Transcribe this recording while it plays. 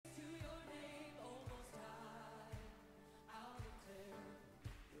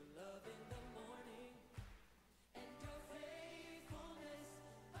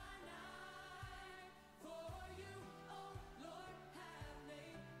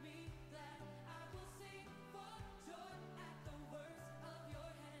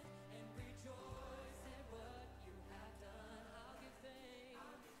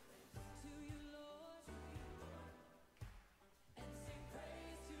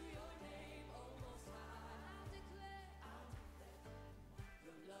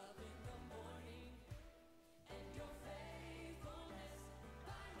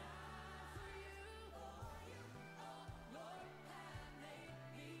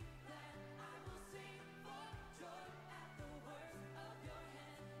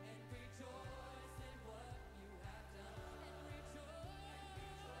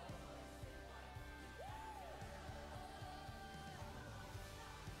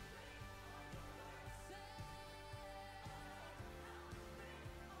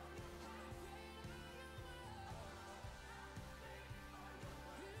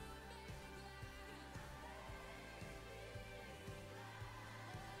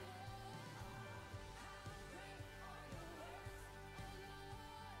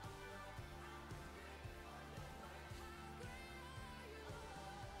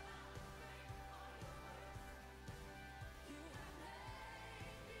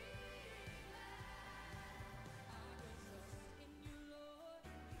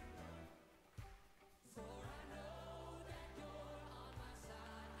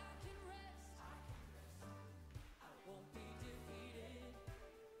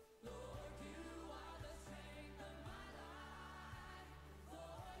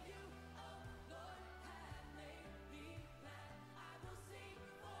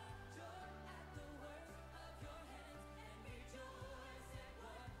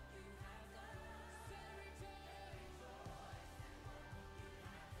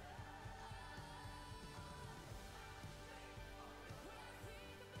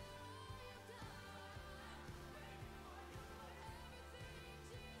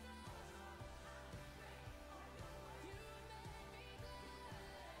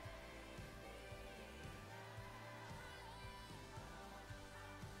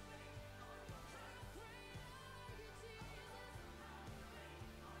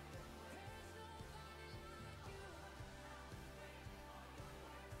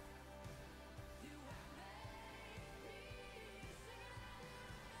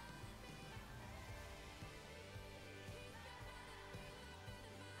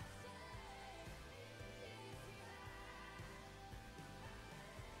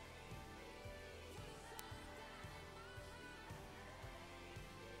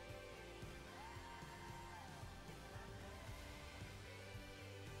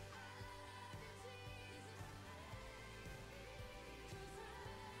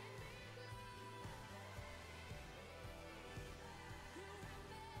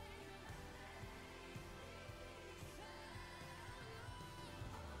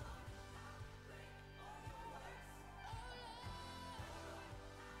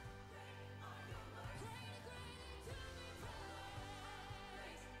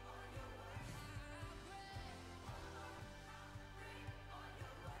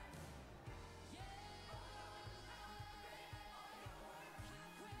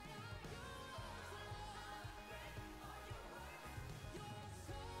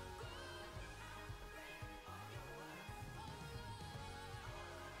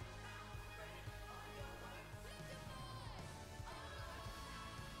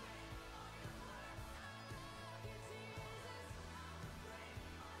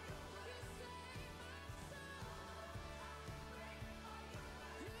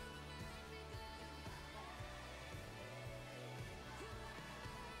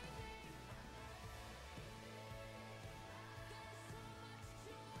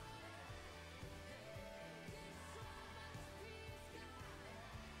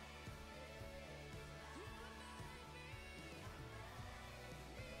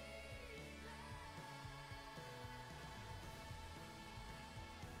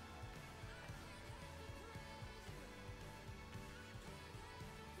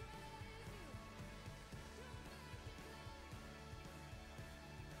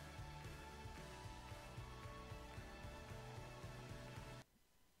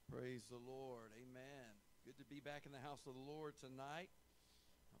Praise the Lord. Amen. Good to be back in the house of the Lord tonight.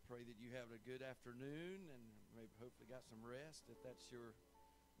 I pray that you have a good afternoon and maybe hopefully got some rest. If that's your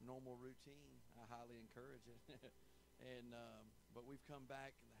normal routine, I highly encourage it. But we've come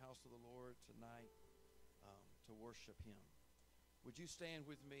back in the house of the Lord tonight to worship Him. Would you stand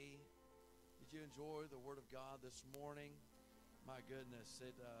with me? Did you enjoy the Word of God this morning? My goodness,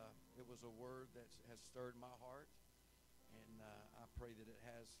 it was a word that has stirred my heart, and I pray that it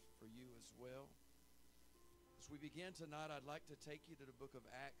has for you as well. As we begin tonight, I'd like to take you to the book of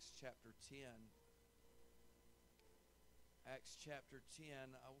Acts chapter 10. Acts chapter 10,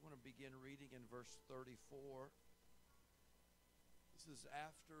 I want to begin reading in verse 34. This is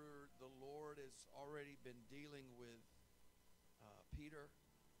after the Lord has already been dealing with Peter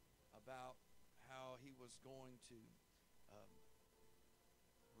about how he was going to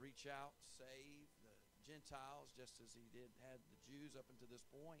reach out, save the Gentiles, just as he had the Jews up until this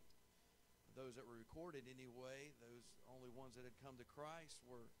point. Those that were recorded anyway, those only ones that had come to Christ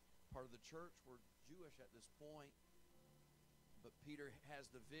were part of the church, were Jewish at this point. But Peter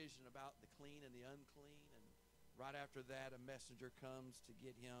has the vision about the clean and the unclean, and right after that a messenger comes to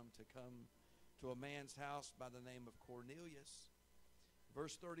get him to come to a man's house by the name of Cornelius.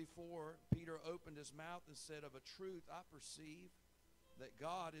 Verse 34, Peter opened his mouth and said, "Of a truth I perceive that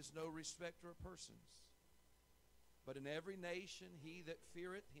God is no respecter of persons. But in every nation he that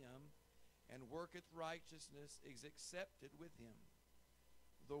feareth him and worketh righteousness is accepted with him.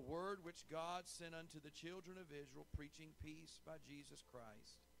 The word which God sent unto the children of Israel, preaching peace by Jesus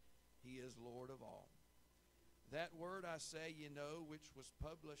Christ, he is Lord of all. That word I say ye know, which was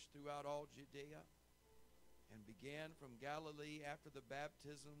published throughout all Judea, and began from Galilee after the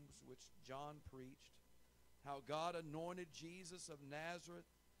baptisms which John preached, how God anointed Jesus of Nazareth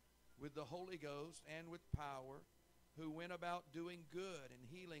with the Holy Ghost and with power, who went about doing good and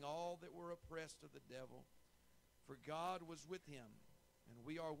healing all that were oppressed of the devil. For God was with him, and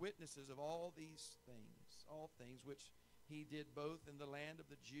we are witnesses of all these things, all things which he did both in the land of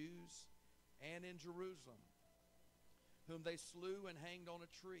the Jews and in Jerusalem, whom they slew and hanged on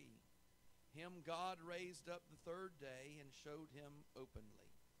a tree. Him God raised up the third day and showed him openly,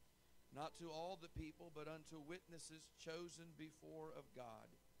 not to all the people, but unto witnesses chosen before of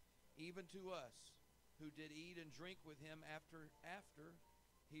God, even to us, who did eat and drink with him after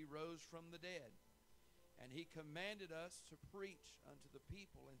he rose from the dead. And he commanded us to preach unto the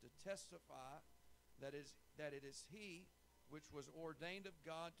people and to testify that it is he which was ordained of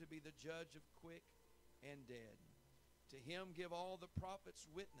God to be the judge of quick and dead. To him give all the prophets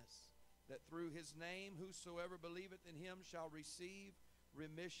witness, that through his name whosoever believeth in him shall receive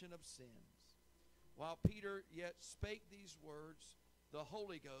remission of sins. While Peter yet spake these words, the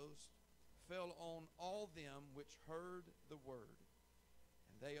Holy Ghost fell on all them which heard the word.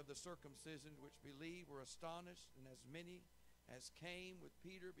 And they of the circumcision which believed were astonished, and as many as came with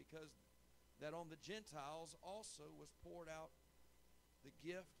Peter, because that on the Gentiles also was poured out the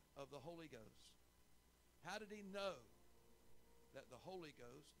gift of the Holy Ghost. How did he know that the Holy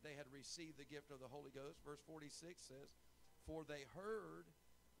Ghost, they had received the gift of the Holy Ghost? Verse 46 says, "For they heard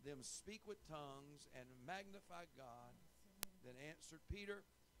them speak with tongues and magnify God. Then answered Peter,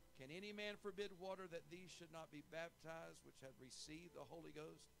 Can any man forbid water that these should not be baptized, which have received the Holy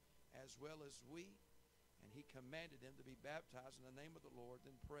Ghost, as well as we? And he commanded them to be baptized in the name of the Lord.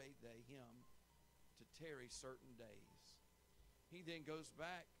 Then prayed they him to tarry certain days." He then goes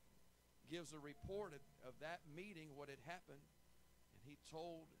back, gives a report of that meeting, what had happened. And he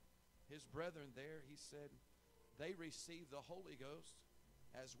told his brethren there, he said, they received the Holy Ghost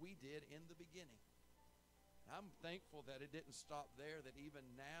as we did in the beginning. I'm thankful that it didn't stop there, that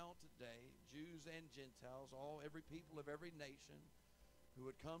even now today, Jews and Gentiles, every people of every nation who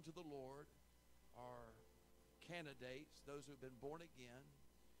would come to the Lord are candidates, those who have been born again,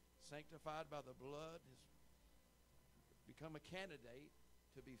 sanctified by the blood, has become a candidate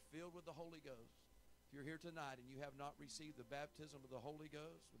to be filled with the Holy Ghost. If you're here tonight and you have not received the baptism of the Holy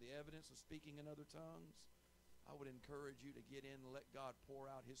Ghost with the evidence of speaking in other tongues, I would encourage you to get in and let God pour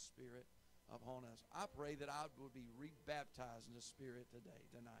out his Spirit upon us. I pray that I would be rebaptized in the Spirit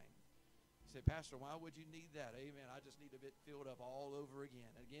tonight. You say, "Pastor, why would you need that?" Amen. I just need to be filled up all over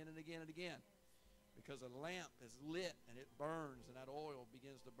again and again and again. Because a lamp is lit and it burns and that oil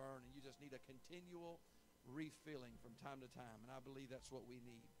begins to burn, and you just need a continual refilling from time to time. And I believe that's what we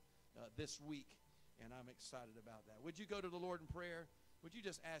need this week, and I'm excited about that. Would you go to the Lord in prayer? Would you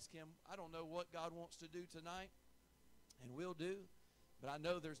just ask him? I don't know what God wants to do tonight and will do, but I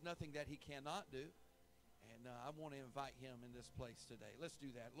know there's nothing that he cannot do, and I want to invite him in this place today. Let's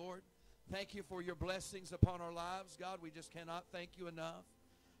do that. Lord, thank you for your blessings upon our lives. God, we just cannot thank you enough.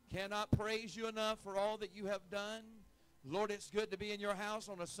 Cannot praise you enough for all that you have done. Lord, it's good to be in your house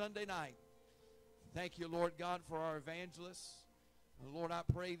on a Sunday night. Thank you, Lord God, for our evangelist. Lord, I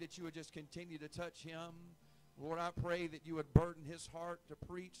pray that you would just continue to touch him. Lord, I pray that you would burden his heart to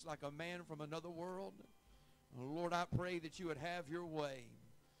preach like a man from another world. Lord, I pray that you would have your way.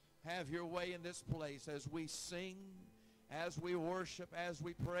 Have your way in this place as we sing, as we worship, as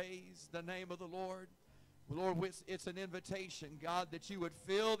we praise the name of the Lord. Lord, it's an invitation, God, that you would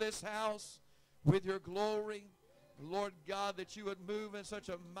fill this house with your glory. Lord God, that you would move in such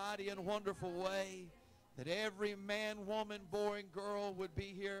a mighty and wonderful way, that every man, woman, boy, and girl would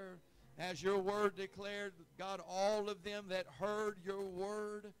be here as your word declared. God, all of them that heard your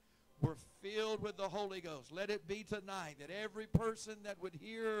word were filled with the Holy Ghost. Let it be tonight that every person that would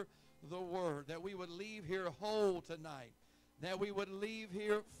hear the word, that we would leave here whole tonight, that we would leave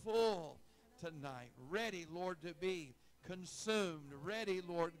here full tonight, ready, Lord, to be consumed, ready,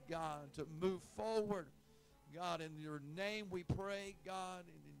 Lord God, to move forward. God, in your name we pray, God,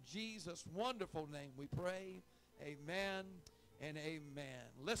 and in Jesus' wonderful name we pray. Amen and amen.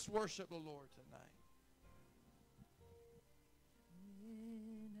 Let's worship the Lord tonight.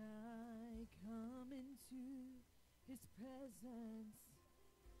 When I come into his presence,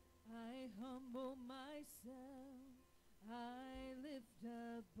 I humble myself, I lift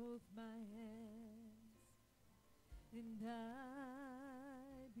up both my hands, and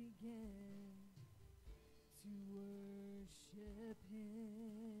I begin to worship him.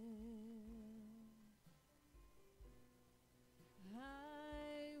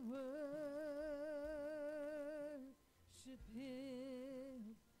 I worship him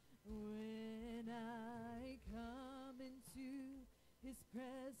when I come into his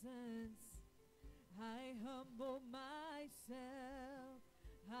presence. I humble myself,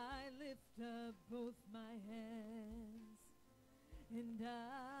 I lift up both my hands, and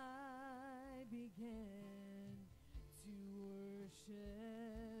I begin to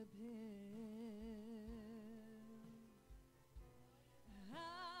worship him.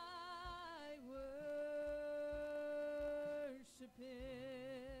 I worship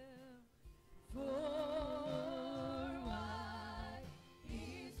him for what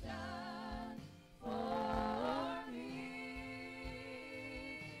he's done for me,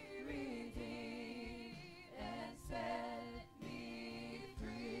 redeemed and set me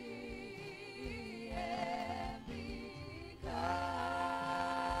free, and because,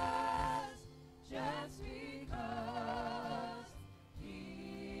 just because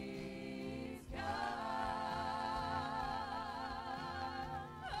he's God.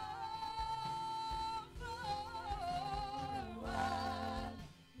 Oh, for what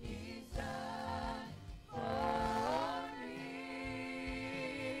he's done for me,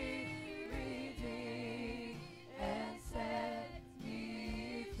 redeemed and set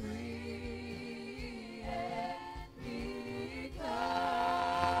me free, and because,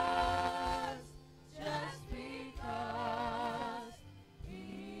 just because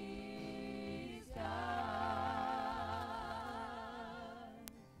he's God.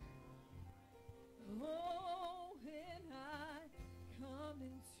 Oh, when I come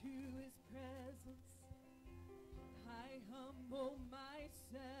into his presence, I humble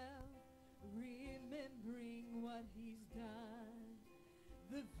myself, remembering what he's done,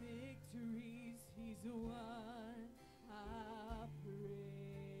 the victories he's won. I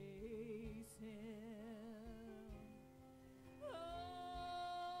praise him.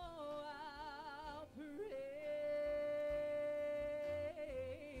 Oh, I'll praise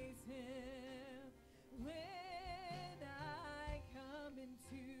him when I come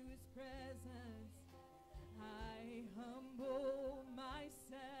into his presence. I humble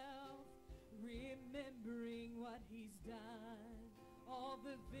myself, remembering what he's done, all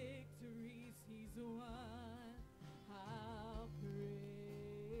the victories he's won. I'll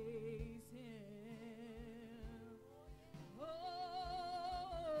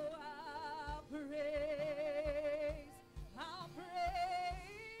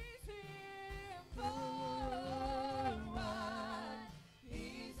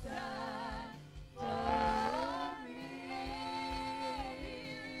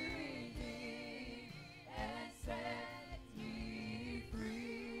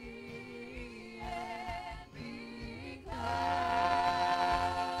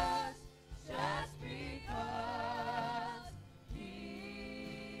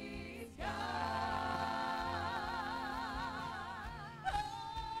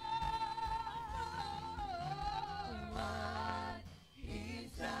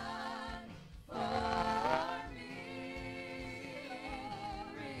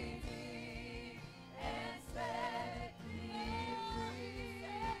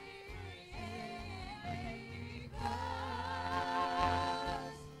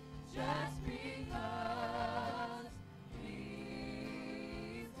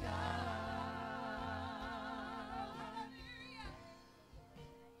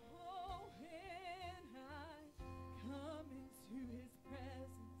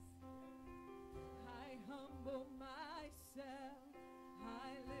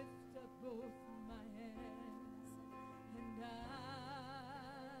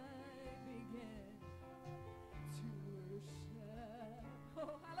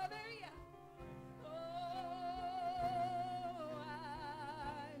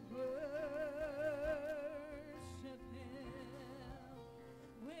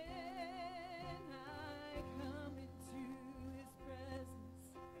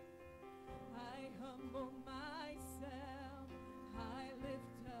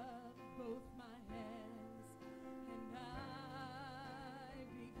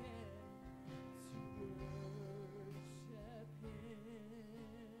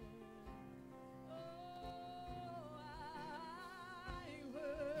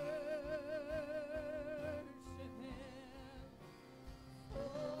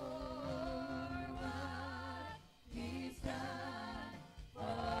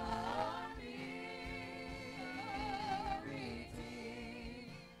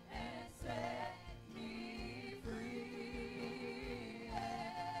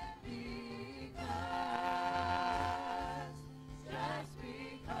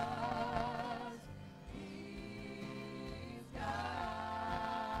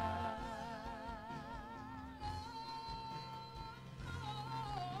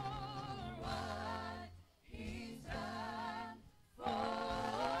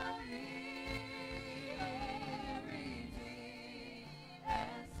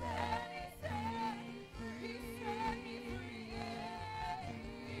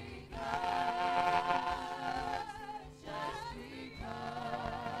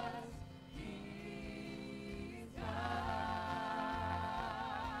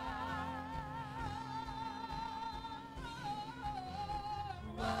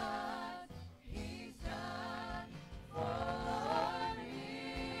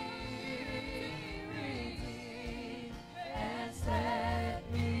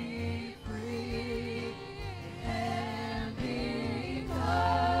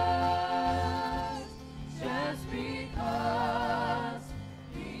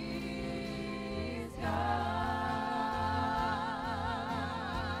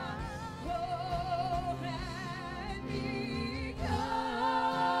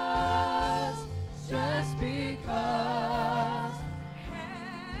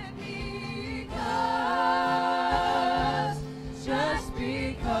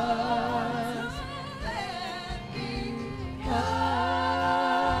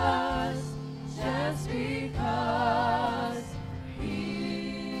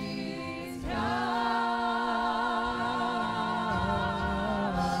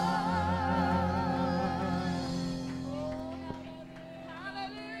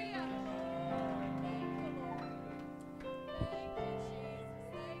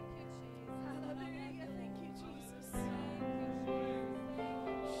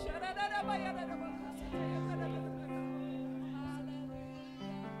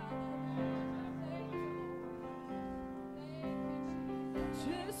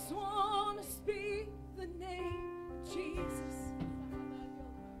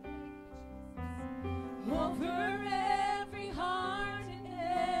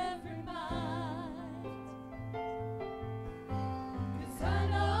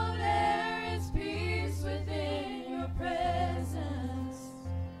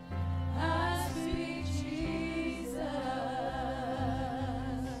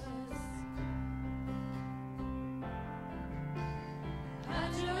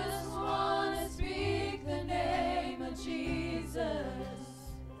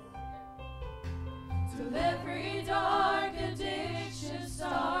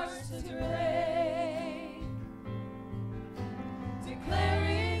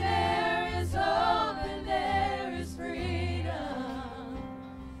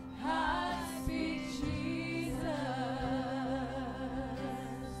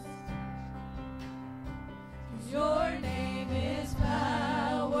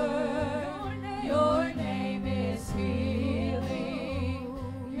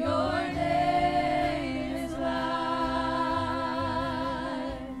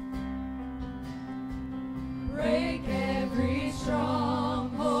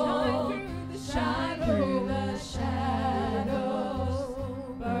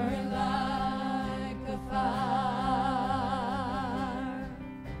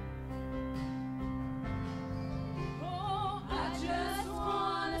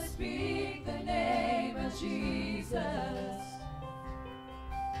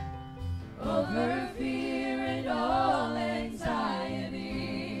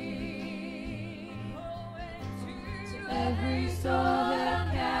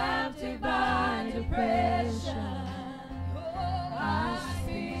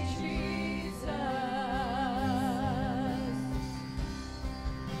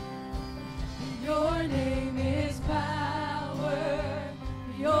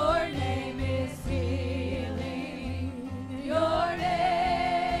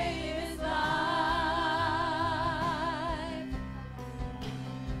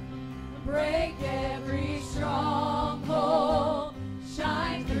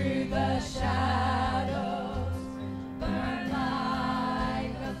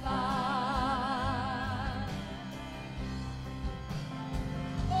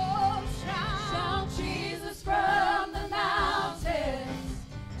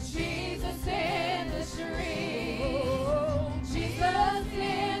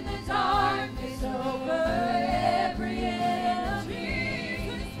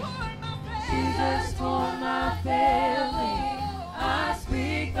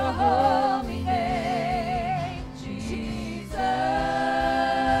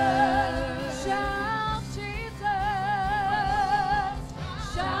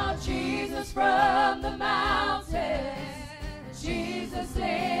Jesus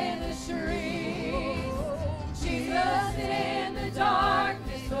in the streets, Jesus in the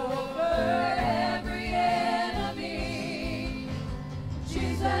darkness over every enemy,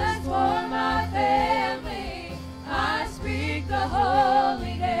 Jesus for my family, I speak the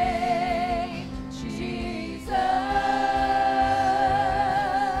holy name, Jesus.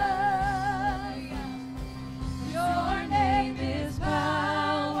 Your name is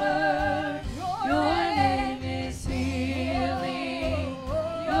power, your name is healing,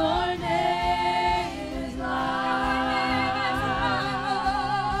 your name is life.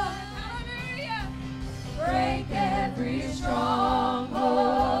 Break every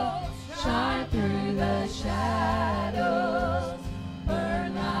stronghold, shine through the shadows,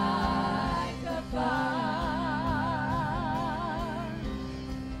 burn like a fire.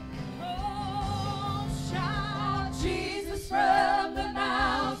 Oh, shout Jesus from the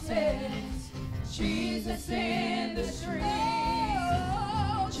mountains, Jesus in the streets,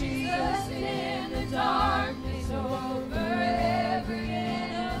 Jesus in the darkness over every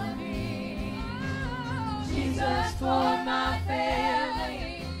enemy, Jesus for my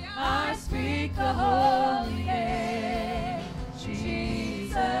family, I speak the holy name,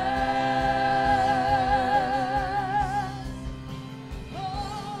 Jesus.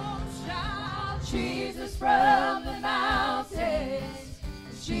 Oh, shout Jesus from the mountains,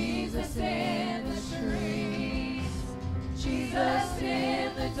 Jesus in the streets, Jesus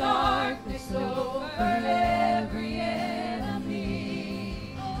in the darkness over every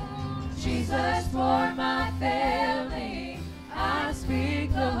enemy, Jesus for my family, I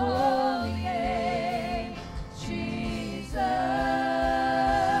speak the holy name, Jesus.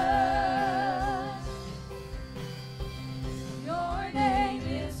 Your name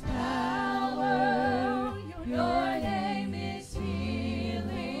is power, your name is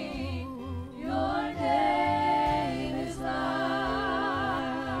healing, your name is life.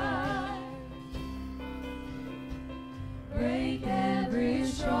 Break every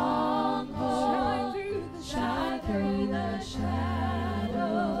stronghold, shine through the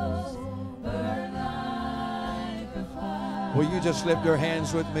shadows, burn like a fire. Will you just lift your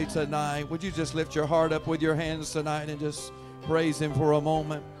hands with me tonight? Would you just lift your heart up with your hands tonight and just praise Him for a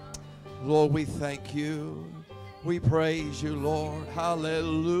moment? Lord, we thank you. We praise you, Lord.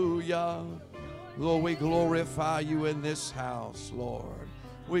 Hallelujah. Lord, we glorify you in this house, Lord.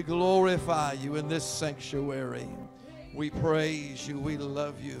 We glorify you in this sanctuary. We praise you. We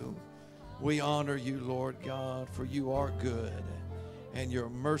love you. We honor you, Lord God, for you are good, and your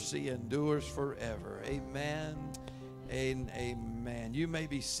mercy endures forever. Amen and amen. You may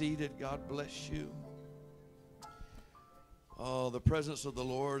be seated. God bless you. Oh, the presence of the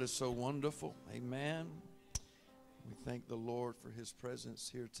Lord is so wonderful. Amen. We thank the Lord for his presence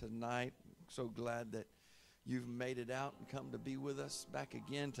here tonight. So glad that you've made it out and come to be with us back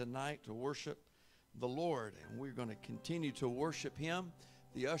again tonight to worship the Lord. And we're going to continue to worship him.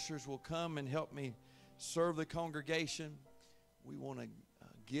 The ushers will come and help me serve the congregation. We want to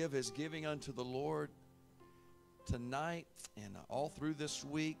give as giving unto the Lord tonight and all through this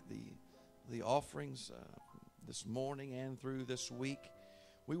week. The offerings this morning and through this week.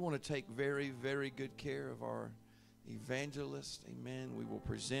 We want to take very, very good care of our evangelist. Amen. We will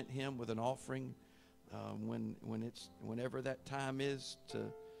present him with an offering whenever that time is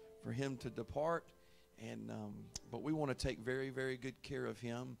for him to depart. And but we want to take very, very good care of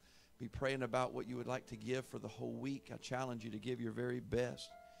him. Be praying about what you would like to give for the whole week. I challenge you to give your very best.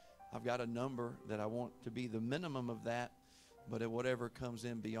 I've got a number that I want to be the minimum of that, but whatever comes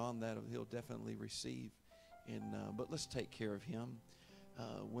in beyond that, he'll definitely receive. And but let's take care of him.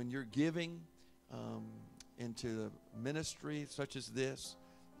 When you're giving into the ministry such as this,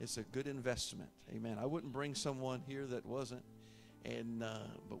 it's a good investment. Amen. I wouldn't bring someone here that wasn't. And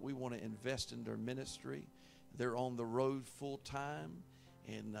but we want to invest in their ministry. They're on the road full time,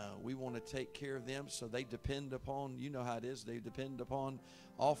 and we want to take care of them. So they depend upon, you know how it is, they depend upon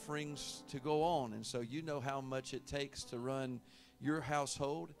offerings to go on. And so you know how much it takes to run your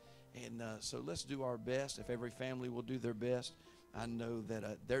household. And so let's do our best. If every family will do their best, I know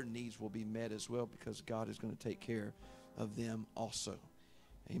that their needs will be met as well, because God is going to take care of them also.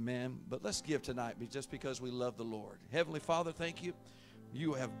 Amen. But let's give tonight just because we love the Lord. Heavenly Father, thank you.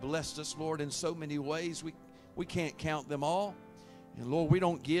 You have blessed us, Lord, in so many ways. We can't count them all. And Lord, we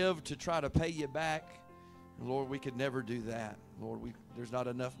don't give to try to pay you back. And Lord, we could never do that. Lord, there's not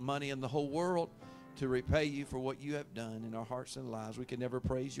enough money in the whole world to repay you for what you have done in our hearts and lives. We can never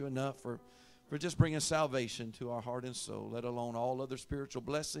praise you enough for just bringing salvation to our heart and soul, let alone all other spiritual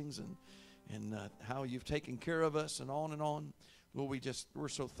blessings and how you've taken care of us and on and on. Lord, we're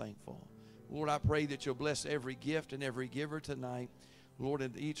so thankful. Lord, I pray that you'll bless every gift and every giver tonight. Lord,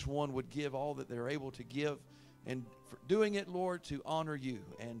 and each one would give all that they're able to give, and for doing it, Lord, to honor you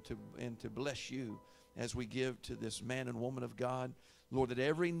and to bless you as we give to this man and woman of God. Lord, that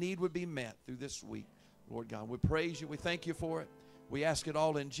every need would be met through this week. Lord God, we praise you. We thank you for it. We ask it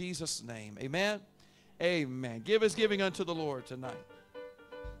all in Jesus' name. Amen. Amen. Give us giving unto the Lord tonight.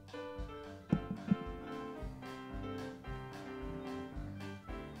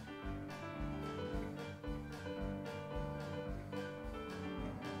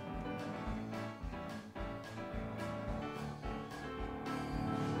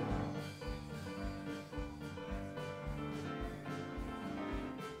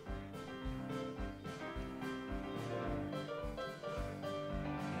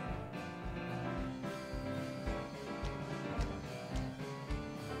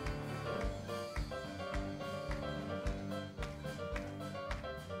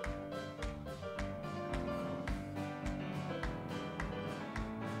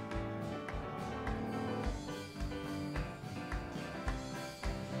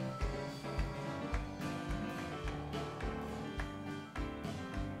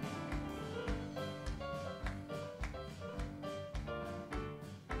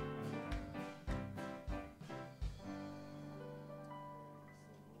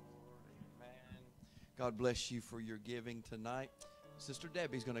 God bless you for your giving tonight. Sister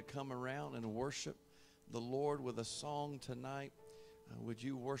Debbie's going to come around and worship the Lord with a song tonight. Would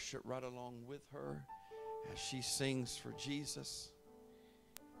you worship right along with her as she sings for Jesus?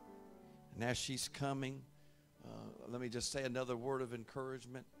 And as she's coming, let me just say another word of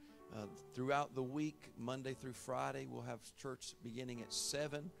encouragement. Throughout the week, Monday through Friday, we'll have church beginning at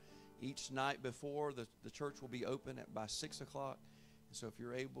 7. Each night before, the church will be open by 6 o'clock. So if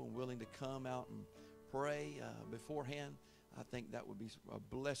you're able and willing to come out and pray beforehand, I think that would be a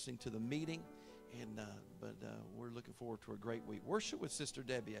blessing to the meeting. But we're looking forward to a great week. Worship with Sister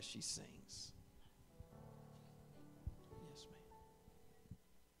Debbie as she sings. Yes, ma'am.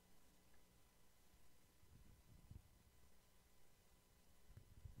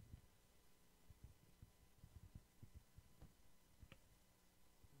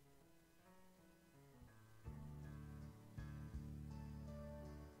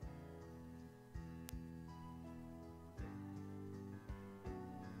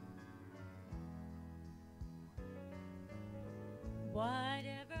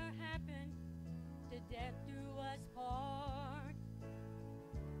 Whatever happened to death do us part?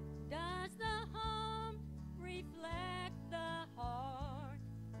 Does the home reflect the heart?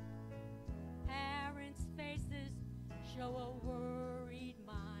 Parents' faces show a worried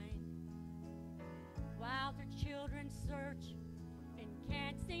mind, while their children search and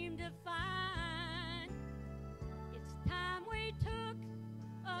can't seem to find. It's time we took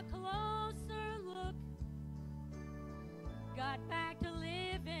a closer look, got back to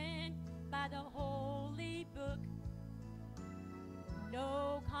living by the holy book.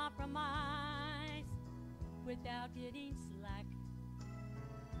 No compromise without getting slack.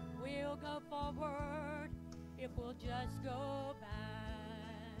 We'll go forward if we'll just go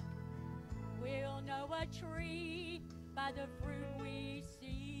back. We'll know a tree by the fruit we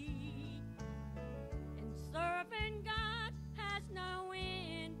see, and serving God has no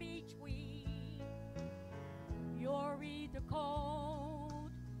in between. You're either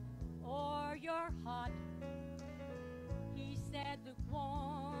cold or you're hot. He said, look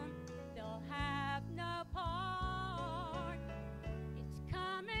warm, they'll have no part. It's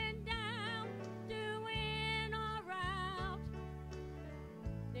coming down to in or out.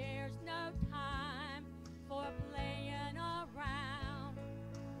 There's no time for playing around.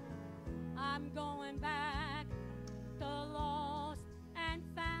 I'm going back to lost and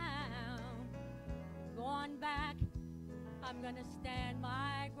found. Going back, I'm gonna stand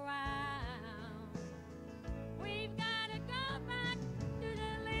my ground. We've gotta go back to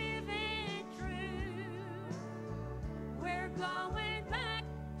the living truth. We're going back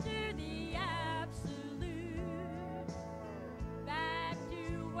to the absolute, back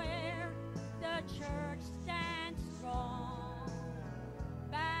to where the church stands strong,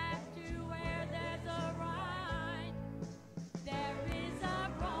 back to where there's a right, there is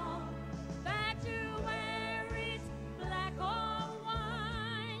a wrong, back to where it's black or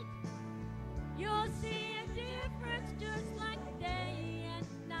white. You'll see a difference just like day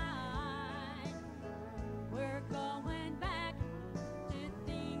and night. We're going back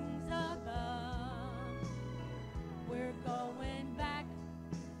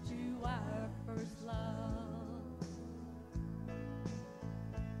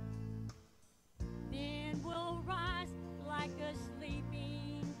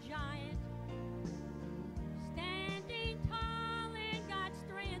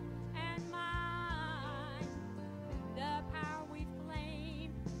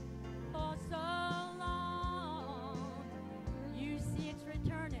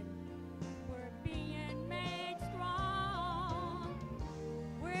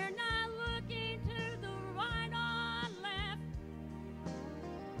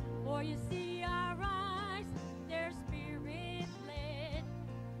For you see our eyes, they're spirit-led.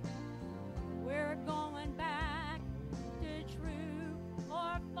 We're going back to true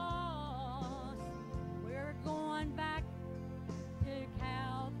or false. We're going back to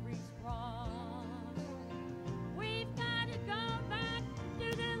Calvary's cross. We've got to go back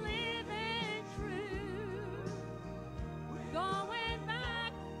to the living truth. We're going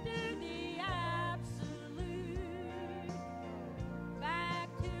back to the absolute. Back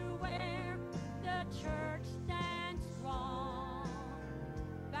to where the church stands strong.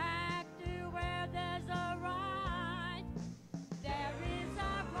 Back to where there's a right, there is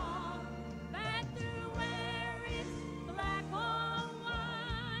a wrong. Back to where it's black or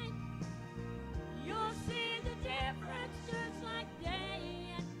white. You'll see the difference just like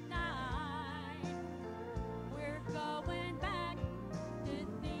day and night. We're going back to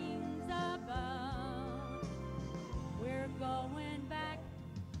things above. We're going back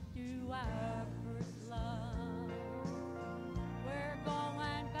to our first love. We're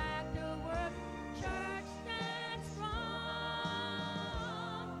going back to where church stands strong.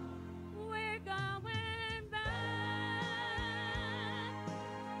 We're going back.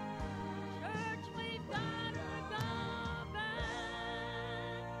 Church, we've got to go back.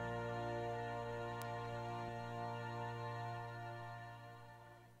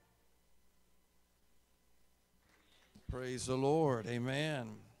 Praise the Lord. Amen.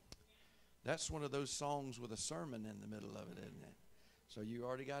 That's one of those songs with a sermon in the middle of it, isn't it? So you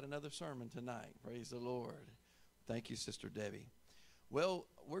already got another sermon tonight. Praise the Lord. Thank you, Sister Debbie. Well,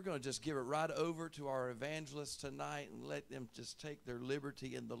 we're going to just give it right over to our evangelists tonight and let them just take their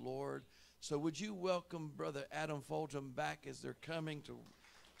liberty in the Lord. So would you welcome Brother Adam Fulgham back as they're coming to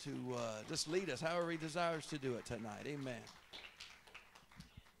just lead us however he desires to do it tonight. Amen.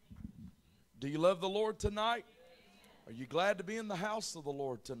 Do you love the Lord tonight? Are you glad to be in the house of the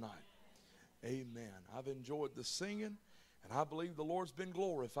Lord tonight? Amen. I've enjoyed the singing, and I believe the Lord's been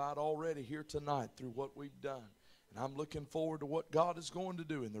glorified already here tonight through what we've done. And I'm looking forward to what God is going to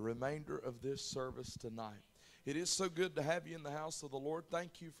do in the remainder of this service tonight. It is so good to have you in the house of the Lord.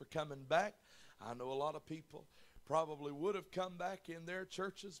 Thank you for coming back. I know a lot of people probably would have come back in their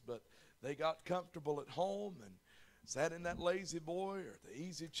churches, but they got comfortable at home and sat in that lazy boy or the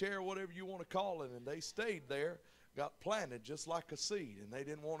easy chair, whatever you want to call it, and they stayed there, got planted just like a seed, and they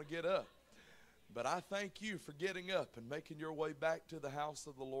didn't want to get up. But I thank you for getting up and making your way back to the house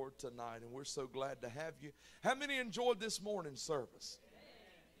of the Lord tonight, and we're so glad to have you. How many enjoyed this morning's service?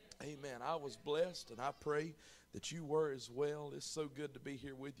 Amen. I was blessed, and I pray that you were as well. It's so good to be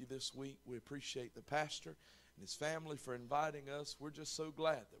here with you this week. We appreciate the pastor and his family for inviting us. We're just so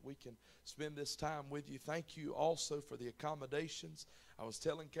glad that we can spend this time with you. Thank you also for the accommodations. I was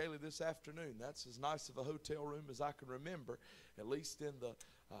telling Kaylee this afternoon, that's as nice of a hotel room as I can remember, at least in the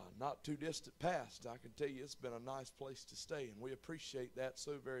not too distant past. I can tell you it's been a nice place to stay, and we appreciate that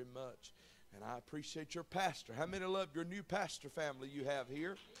so very much. And I appreciate your pastor. How many love your new pastor family you have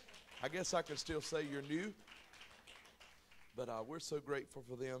here? I guess I can still say you're new. But we're so grateful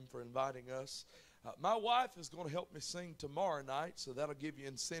for them for inviting us. My wife is going to help me sing tomorrow night, so that'll give you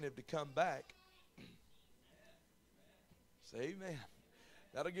incentive to come back. Say amen.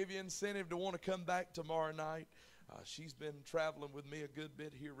 That'll give you incentive to want to come back tomorrow night. She's been traveling with me a good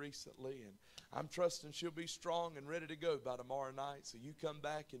bit here recently, and I'm trusting she'll be strong and ready to go by tomorrow night. So you come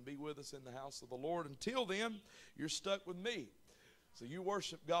back and be with us in the house of the Lord. Until then, you're stuck with me. So you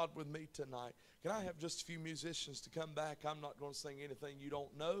worship God with me tonight. Can I have just a few musicians to come back? I'm not going to sing anything you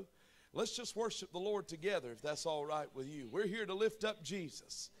don't know. Let's just worship the Lord together if that's all right with you. We're here to lift up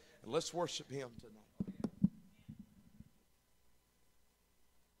Jesus, and let's worship Him tonight.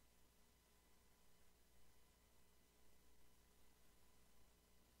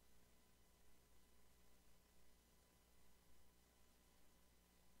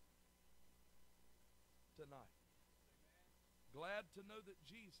 Tonight. Glad to know that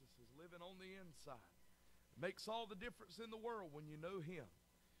Jesus is living on the inside. It makes all the difference in the world when you know Him.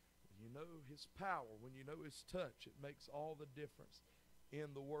 When you know His power, when you know His touch, it makes all the difference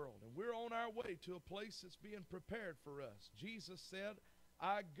in the world. And we're on our way to a place that's being prepared for us. Jesus said,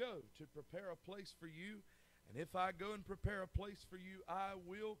 I go to prepare a place for you, and if I go and prepare a place for you, I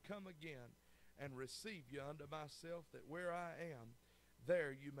will come again and receive you unto myself, that where I am,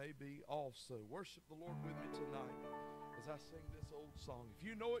 there you may be also. Worship the Lord with me tonight as I sing this old song. If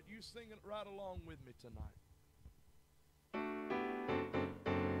you know it, you sing it right along with me tonight.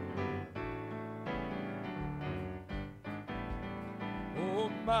 Oh,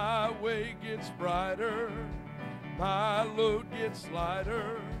 my way gets brighter, my load gets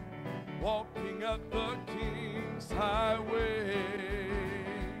lighter, walking up the King's highway.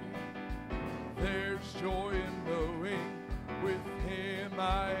 joy in knowing with him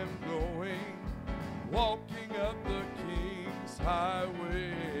I am going, walking up the King's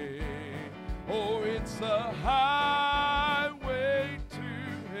highway. Oh, it's a highway to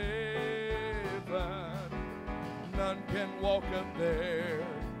heaven. None can walk up there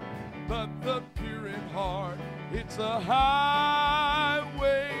but the pure in heart. It's a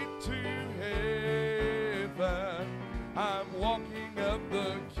highway to heaven. I'm walking up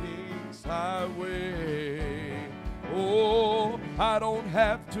the King's highway. Oh, I don't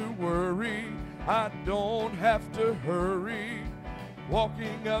have to worry, I don't have to hurry,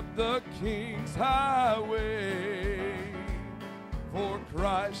 walking up the King's highway. For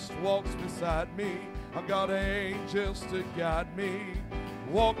Christ walks beside me, I've got angels to guide me,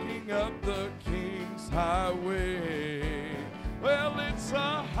 walking up the King's highway. Well, it's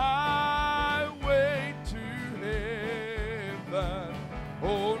a highway to heaven.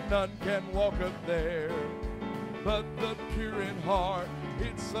 Oh, none can walk up there but the pure in heart.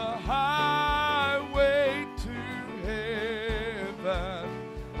 It's a highway to heaven.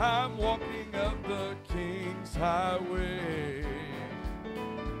 I'm walking up the King's highway.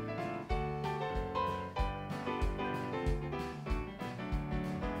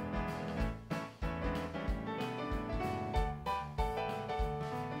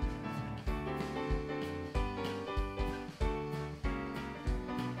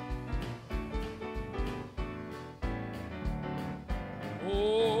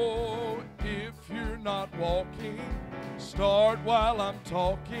 Oh, if you're not walking, start while I'm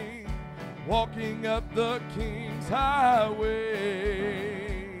talking, walking up the King's highway.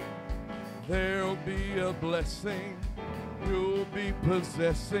 There'll be a blessing you'll be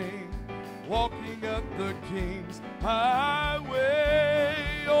possessing, walking up the King's highway.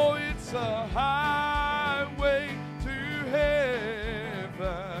 Oh, it's a highway to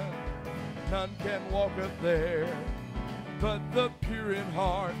heaven. None can walk up there but the pure in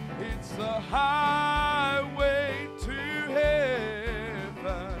heart. It's a highway to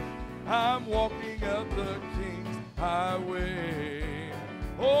heaven. I'm walking up the King's highway.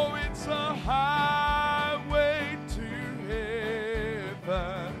 Oh, it's a highway to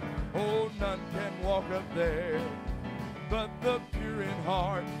heaven. Oh, none can walk up there but the pure in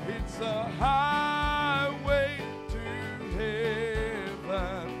heart. It's a highway to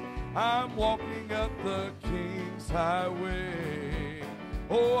heaven. I'm walking up the King's highway.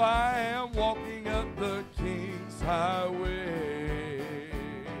 Oh, I am walking up the King's highway.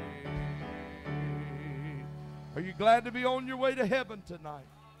 Are you glad to be on your way to heaven tonight?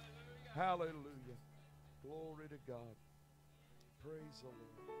 Hallelujah. Glory to God. Praise the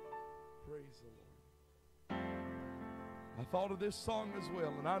Lord. Praise the Lord. I thought of this song as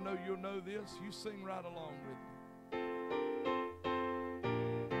well, and I know you'll know this. You sing right along with me.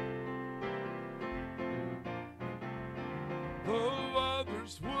 Though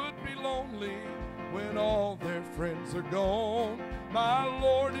others would be lonely when all their friends are gone, my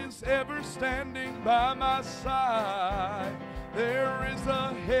Lord is ever standing by my side. There is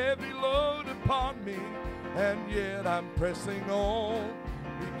a heavy load upon me, and yet I'm pressing on,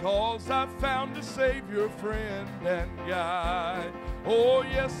 because I've found a Savior, friend, and guide. Oh,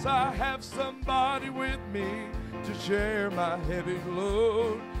 yes, I have somebody with me to share my heavy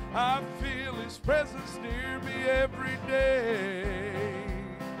load. I feel His presence near me every day.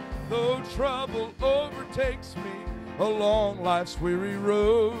 Though trouble overtakes me along life's weary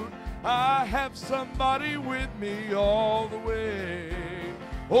road, I have somebody with me all the way.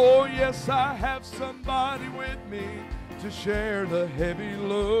 Oh, yes, I have somebody with me to share the heavy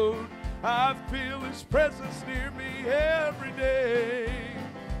load. I feel His presence near me every day.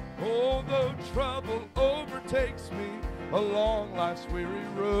 Oh, though trouble overtakes me along life's weary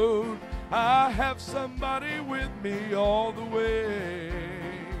road, I have somebody with me all the way.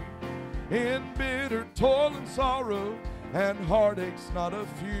 In bitter toil and sorrow and heartaches not a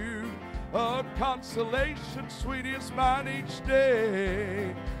few, a consolation sweet is mine each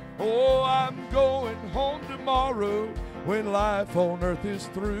day. Oh, I'm going home tomorrow when life on earth is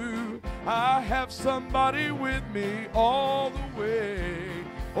through. I have somebody with me all the way.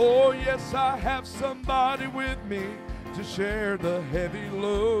 Oh, yes, I have somebody with me to share the heavy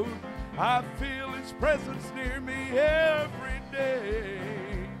load. I feel His presence near me every day.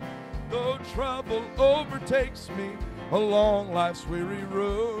 Though trouble overtakes me along life's weary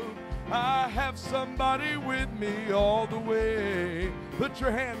road, I have somebody with me all the way. Put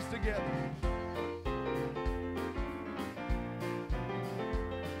your hands together.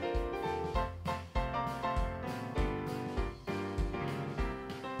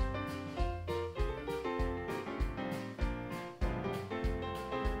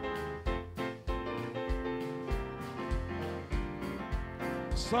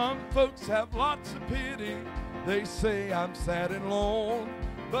 Some folks have lots of pity. They say I'm sad and lone,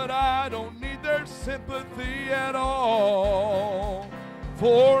 but I don't need their sympathy at all.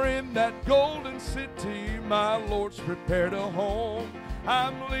 For in that golden city my Lord's prepared a home.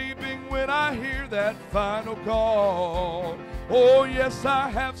 I'm leaving when I hear that final call. Oh yes, I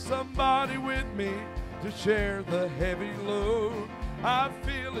have somebody with me to share the heavy load. I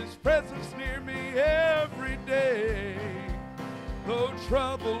feel His presence near me every day. Though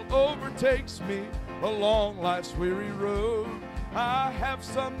trouble overtakes me along life's weary road, I have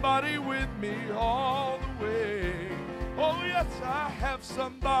somebody with me all the way. Oh yes, I have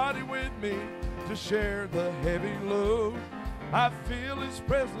somebody with me to share the heavy load. I feel His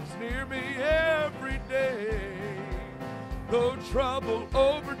presence near me every day. Though trouble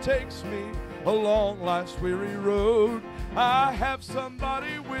overtakes me along life's weary road, I have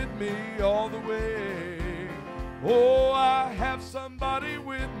somebody with me all the way. Oh, I have somebody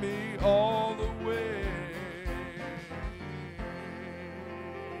with me all the way.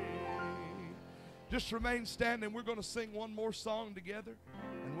 Just remain standing. We're going to sing one more song together,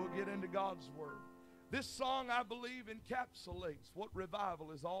 and we'll get into God's Word. This song, I believe, encapsulates what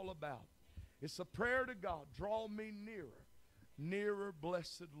revival is all about. It's a prayer to God. Draw me nearer, nearer,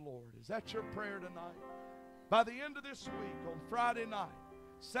 blessed Lord. Is that your prayer tonight? By the end of this week, on Friday night,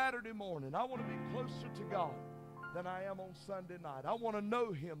 Saturday morning, I want to be closer to God than I am on Sunday night. I want to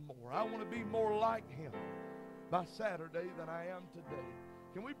know Him more. I want to be more like Him by Saturday than I am today.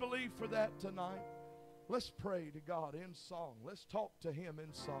 Can we believe for that tonight? Let's pray to God in song. Let's talk to Him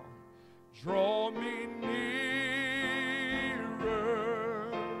in song. Draw me nearer,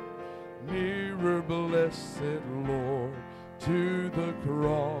 nearer, blessed Lord, to the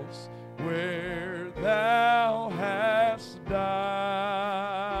cross where Thou hast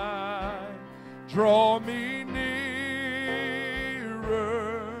died. Draw me nearer,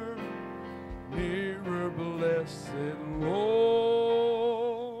 nearer, blessed Lord,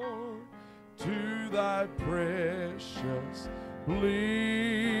 to Thy precious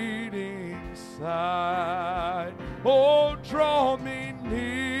bleeding side. Oh, draw me nearer,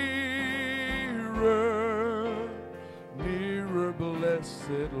 nearer,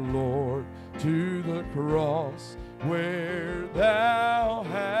 blessed Lord, to the cross where Thou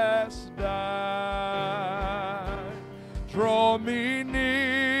hast died. Draw me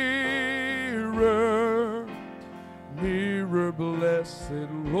nearer, nearer,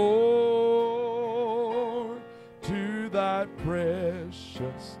 blessed Lord, to Thy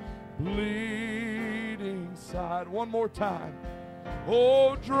precious bleeding side. One more time.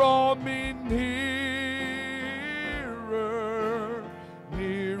 Oh, draw me nearer,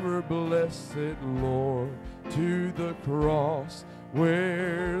 nearer, blessed Lord, to the cross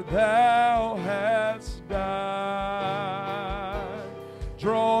where Thou hast died.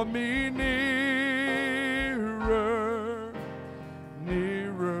 Draw me nearer,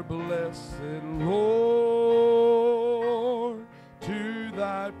 nearer, blessed Lord, to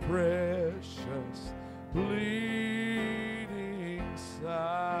Thy precious bleeding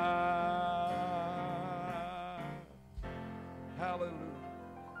side. Hallelujah.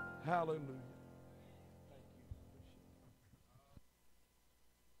 Hallelujah.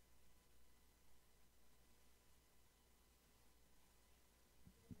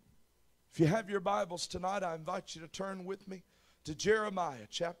 If you have your Bibles tonight, I invite you to turn with me to Jeremiah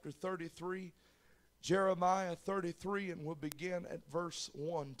chapter 33. Jeremiah 33, and we'll begin at verse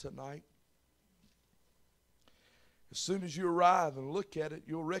 1 tonight. As soon as you arrive and look at it,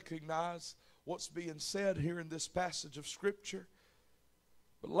 you'll recognize what's being said here in this passage of Scripture.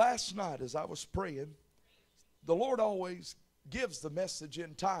 But last night as I was praying, the Lord always gives the message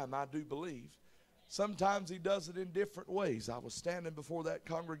in time, I do believe. Sometimes He does it in different ways. I was standing before that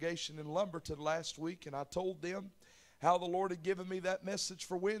congregation in Lumberton last week, and I told them how the Lord had given me that message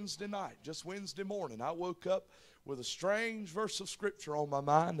for Wednesday night, just Wednesday morning. I woke up with a strange verse of Scripture on my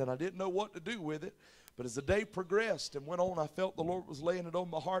mind, and I didn't know what to do with it. But as the day progressed and went on, I felt the Lord was laying it on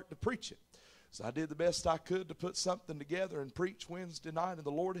my heart to preach it. So I did the best I could to put something together and preach Wednesday night, and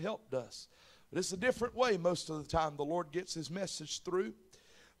the Lord helped us. But it's a different way most of the time the Lord gets His message through.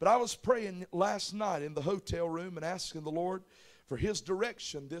 But I was praying last night in the hotel room and asking the Lord for His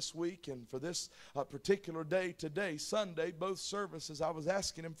direction this week and for this particular day today, Sunday, both services. I was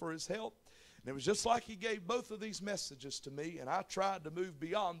asking Him for His help. And it was just like He gave both of these messages to me, and I tried to move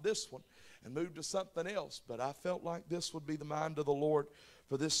beyond this one and move to something else. But I felt like this would be the mind of the Lord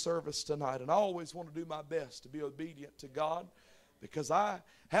for this service tonight. And I always want to do my best to be obedient to God, because I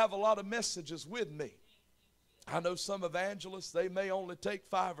have a lot of messages with me. I know some evangelists, they may only take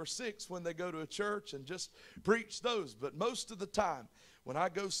 5 or 6 when they go to a church and just preach those. But most of the time, when I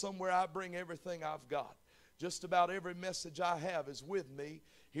go somewhere, I bring everything I've got. Just about every message I have is with me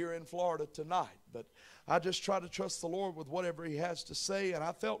here in Florida tonight. But I just try to trust the Lord with whatever He has to say. And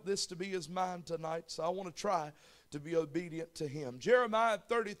I felt this to be His mind tonight, so I want to try to be obedient to Him. Jeremiah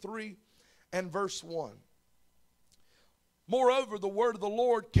 33 and verse 1. Moreover, the word of the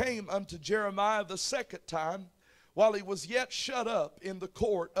Lord came unto Jeremiah the second time, while he was yet shut up in the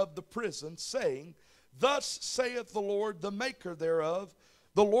court of the prison, saying, Thus saith the Lord, the maker thereof,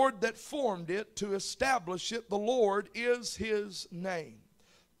 the Lord that formed it to establish it, the Lord is His name.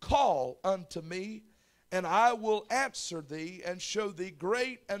 Call unto me, and I will answer thee, and show thee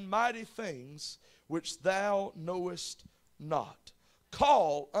great and mighty things which thou knowest not.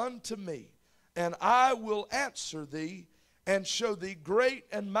 Call unto me, and I will answer thee, and show thee great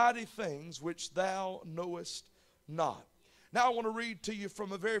and mighty things which thou knowest not. Now I want to read to you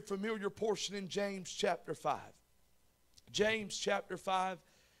from a very familiar portion in James chapter 5. James chapter 5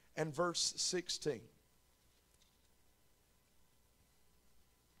 and verse 16.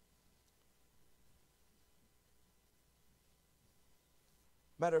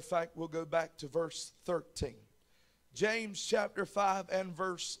 Matter of fact, we'll go back to verse 13. James chapter 5 and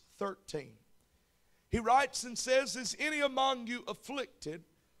verse 13. He writes and says, Is any among you afflicted?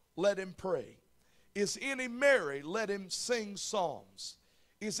 Let him pray. Is any merry? Let him sing psalms.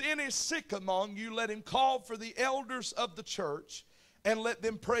 Is any sick among you? Let him call for the elders of the church, and let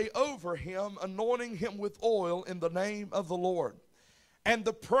them pray over him, anointing him with oil in the name of the Lord. And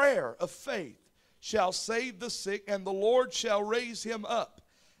the prayer of faith shall save the sick, and the Lord shall raise him up.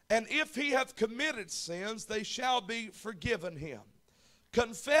 And if he have committed sins, they shall be forgiven him.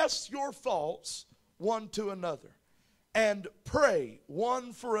 Confess your faults one to another, and pray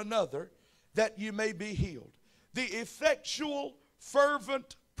one for another, that you may be healed. The effectual,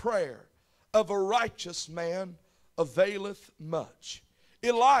 fervent prayer of a righteous man availeth much.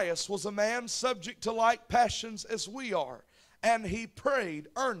 Elias was a man subject to like passions as we are, and he prayed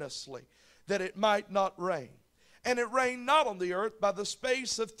earnestly that it might not rain. And it rained not on the earth by the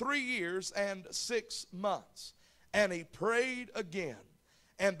space of 3 years and 6 months. And he prayed again,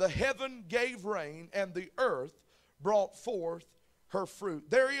 and the heaven gave rain, and the earth brought forth her fruit.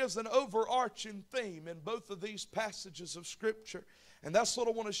 There is an overarching theme in both of these passages of Scripture, and that's what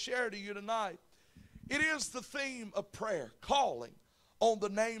I want to share to you tonight. It is the theme of prayer, calling on the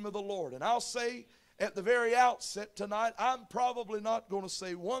name of the Lord. And I'll say at the very outset tonight, I'm probably not going to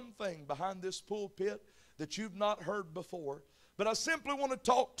say one thing behind this pulpit that you've not heard before, but I simply want to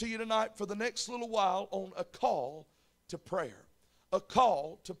talk to you tonight for the next little while on a call to prayer. A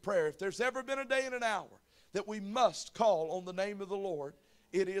call to prayer. If there's ever been a day and an hour that we must call on the name of the Lord,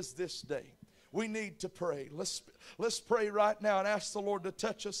 it is this day. We need to pray. Let's pray right now and ask the Lord to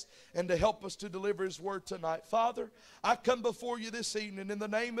touch us and to help us to deliver His word tonight. Father, I come before you this evening in the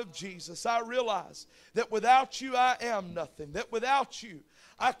name of Jesus. I realize that without you I am nothing, that without you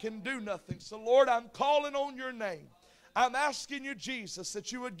I can do nothing. So Lord, I'm calling on your name. I'm asking you, Jesus,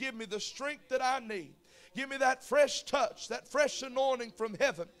 that you would give me the strength that I need. Give me that fresh touch, that fresh anointing from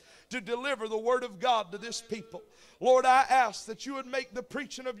heaven to deliver the word of God to this people. Lord, I ask that you would make the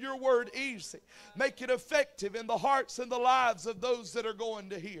preaching of your word easy. Make it effective in the hearts and the lives of those that are going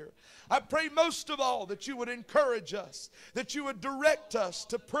to hear. I pray most of all that you would encourage us, that you would direct us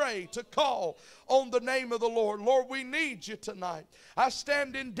to pray, to call on the name of the Lord. Lord, we need you tonight. I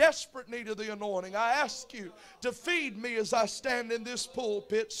stand in desperate need of the anointing. I ask you to feed me as I stand in this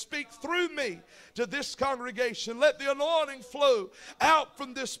pulpit. Speak through me to this congregation. Let the anointing flow out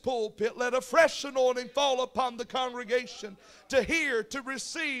from this pulpit. Let a fresh anointing fall upon the congregation to hear, to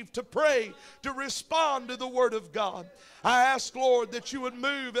receive, to pray, to respond to the word of God. I ask, Lord, that you would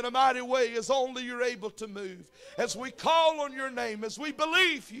move in a mighty way as only you're able to move. As we call on your name, as we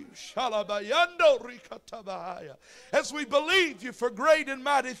believe you, as we believe you for great and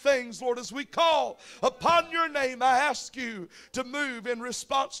mighty things, Lord, as we call upon your name, I ask you to move in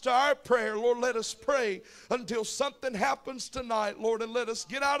response to our prayer. Lord, let us pray until something happens tonight, Lord, and let us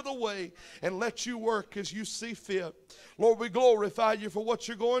get out of the way and let you work as you see fit. Lord, we glorify you for what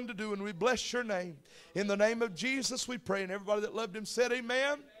you're going to do, and we bless your name. In the name of Jesus we pray, and everybody that loved him said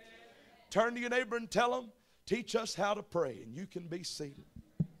amen. Amen. Turn to your neighbor and tell them, teach us how to pray, and you can be seated.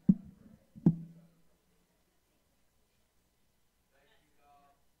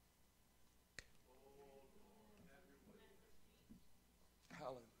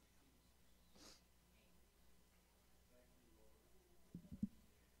 Hallelujah.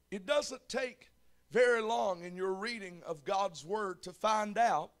 It doesn't take very long in your reading of God's word to find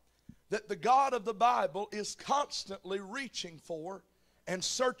out that the God of the Bible is constantly reaching for and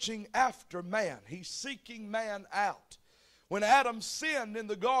searching after man. He's seeking man out. When Adam sinned in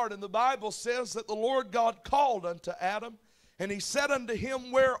the garden, the Bible says that the Lord God called unto Adam, and he said unto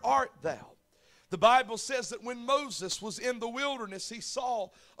him, Where art thou? The Bible says that when Moses was in the wilderness, he saw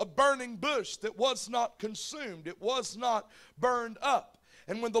a burning bush that was not consumed. It was not burned up.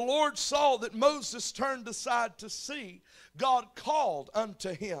 And when the Lord saw that Moses turned aside to see, God called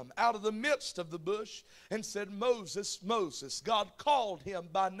unto him out of the midst of the bush and said, Moses, Moses. God called him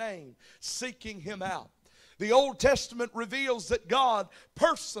by name, seeking him out. The Old Testament reveals that God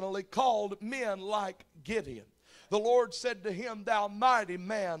personally called men like Gideon. The Lord said to him, Thou mighty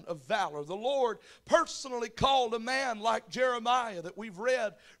man of valor. The Lord personally called a man like Jeremiah that we've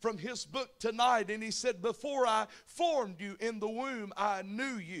read from his book tonight. And he said, Before I formed you in the womb, I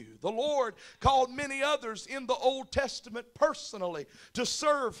knew you. The Lord called many others in the Old Testament personally to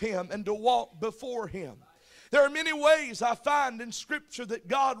serve him and to walk before him. There are many ways I find in Scripture that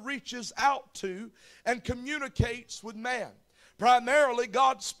God reaches out to and communicates with man. Primarily,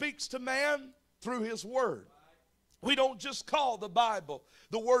 God speaks to man through his Word. We don't just call the Bible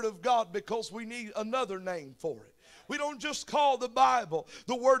the Word of God because we need another name for it. We don't just call the Bible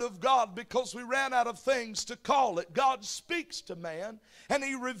the Word of God because we ran out of things to call it. God speaks to man, and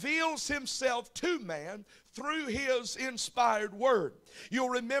he reveals himself to man through his inspired word. You'll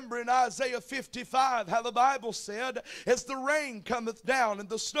remember in Isaiah 55 how the Bible said, As the rain cometh down and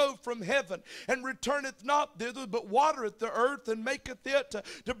the snow from heaven, and returneth not thither, but watereth the earth, and maketh it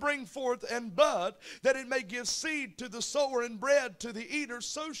to bring forth and bud, that it may give seed to the sower and bread to the eater,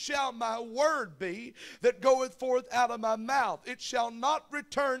 so shall my word be that goeth forth out of my mouth. It shall not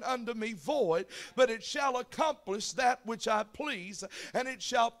return unto me void, but it shall accomplish that which I please, and it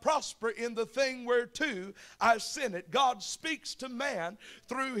shall prosper in the thing whereto I sent it. God speaks to man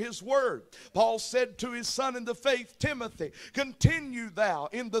through his word. Paul said to his son in the faith, Timothy, continue thou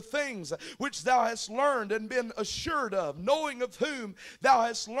in the things which thou hast learned and been assured of, knowing of whom thou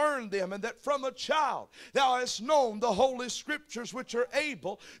hast learned them, and that from a child thou hast known the holy scriptures, which are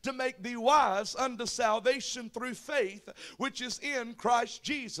able to make thee wise unto salvation through faith which is in Christ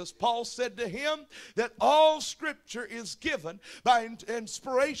Jesus. Paul said to him that all scripture is given by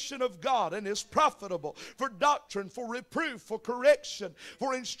inspiration of God and is profitable for doctrine, for reproof, for correction,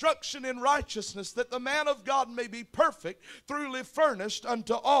 for instruction in righteousness, that the man of God may be perfect, thoroughly furnished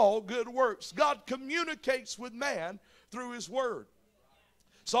unto all good works. God communicates with man through his word.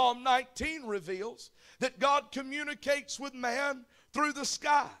 Psalm 19 reveals that God communicates with man through the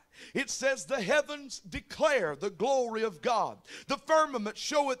sky. It says, The heavens declare the glory of God. The firmament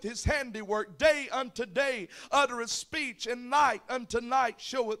showeth his handiwork. Day unto day uttereth speech, and night unto night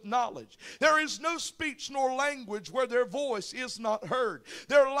showeth knowledge. There is no speech nor language where their voice is not heard.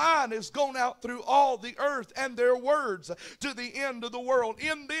 Their line is gone out through all the earth, and their words to the end of the world.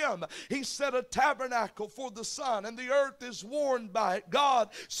 In them he set a tabernacle for the sun, and the earth is warmed by it. God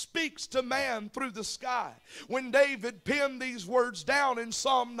speaks to man through the sky. When David penned these words down in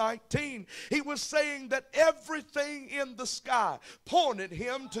Psalm 19, he was saying that everything in the sky pointed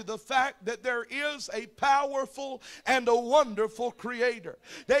him to the fact that there is a powerful and a wonderful creator.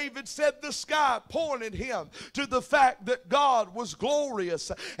 David said the sky pointed him to the fact that God was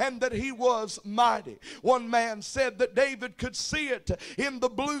glorious and that he was mighty. One man said that David could see it in the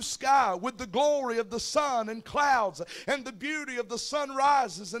blue sky with the glory of the sun and clouds and the beauty of the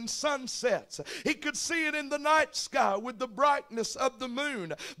sunrises and sunsets. He could see it in the night sky with the brightness of the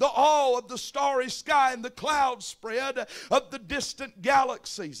moon, the awe of the starry sky, and the cloud spread of the distant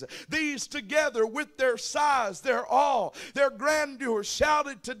galaxies. These together with their size, their awe, their grandeur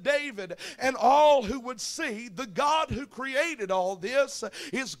shouted to David and all who would see, the God who created all this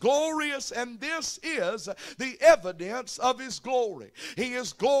is glorious, and this is the evidence of his glory. He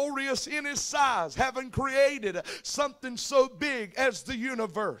is glorious in his size, having created something so big as the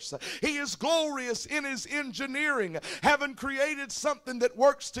universe. He is glorious in his engineering, having created something that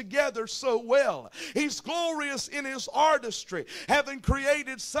works together so well. He's glorious in his artistry, having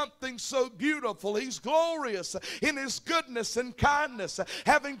created something so beautiful. He's glorious in his goodness and kindness,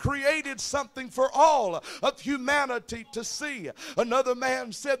 having created something for all of humanity to see. Another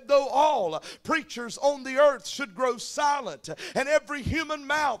man said, though all preachers on the earth should grow silent, and every human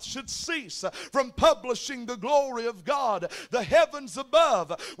mouth should cease from publishing the glory of God, the heavens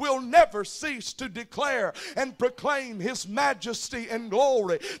above will never cease to declare and proclaim his majesty and glory.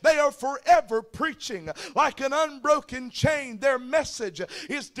 glory. They are forever preaching like an unbroken chain. Their message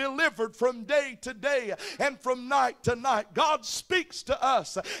is delivered from day to day and from night to night. God speaks to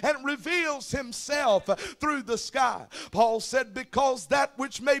us and reveals himself through the sky. Paul said, because that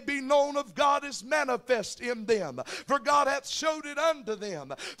which may be known of God is manifest in them, for God hath showed it unto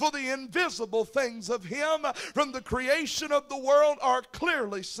them. For the invisible things of him from the creation of the world are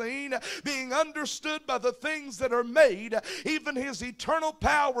clearly seen, being understood by the things that are made, even his eternal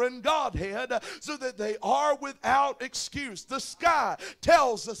power and Godhead, so that they are without excuse. The sky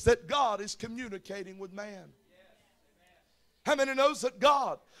tells us that God is communicating with man. How many knows that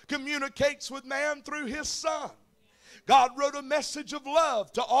God communicates with man through his Son? God wrote a message of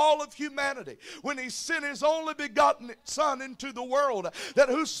love to all of humanity when he sent his only begotten Son into the world, that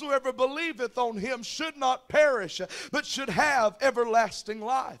whosoever believeth on him should not perish, but should have everlasting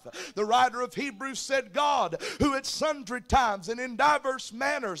life. The writer of Hebrews said, God, who at sundry times and in diverse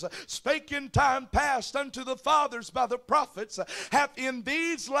manners spake in time past unto the fathers by the prophets, hath in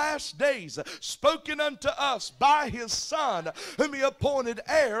these last days spoken unto us by his Son, whom he appointed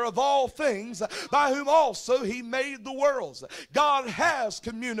heir of all things, by whom also he made the worlds. God has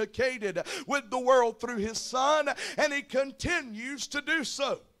communicated with the world through his Son, and he continues to do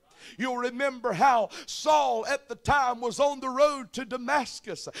so. You'll remember how Saul at the time was on the road to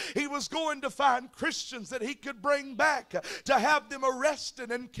Damascus. He was going to find Christians that he could bring back to have them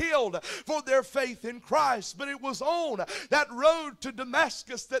arrested and killed for their faith in Christ. But it was on that road to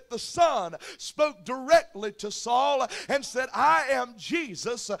Damascus that the Son spoke directly to Saul and said, I am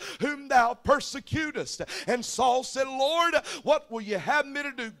Jesus whom thou persecutest. And Saul said, Lord, what will you have me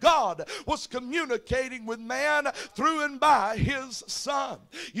to do? God was communicating with man through and by his Son.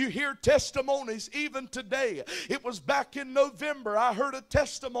 You hear testimonies even today. It was back in November I heard a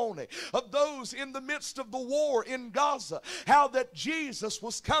testimony of those in the midst of the war in Gaza, how that Jesus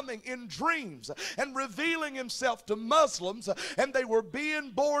was coming in dreams and revealing himself to Muslims, and they were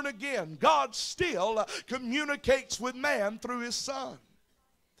being born again. God still communicates with man through his Son.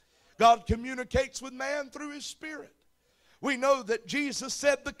 God communicates with man through his Spirit. We know that Jesus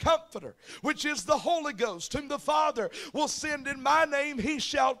said, the Comforter, which is the Holy Ghost, whom the Father will send in my name, he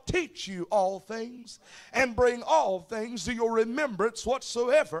shall teach you all things and bring all things to your remembrance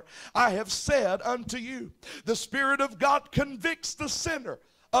whatsoever I have said unto you. The Spirit of God convicts the sinner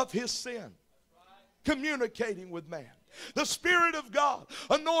of his sin, communicating with man. The Spirit of God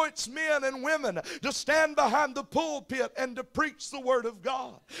anoints men and women to stand behind the pulpit and to preach the Word of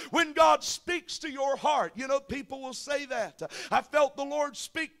God. When God speaks to your heart, you know, people will say that. I felt the Lord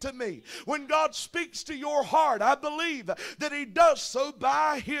speak to me. When God speaks to your heart, I believe that he does so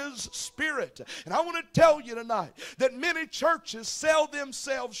by his Spirit. And I want to tell you tonight that many churches sell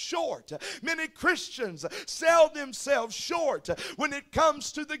themselves short. Many Christians sell themselves short when it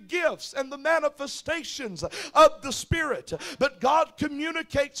comes to the gifts and the manifestations of the Spirit. But God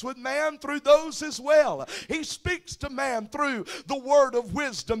communicates with man through those as well. He speaks to man through the word of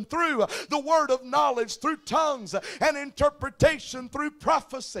wisdom, through the word of knowledge, through tongues and interpretation, through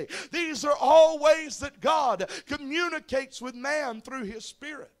prophecy. These are all ways that God communicates with man through his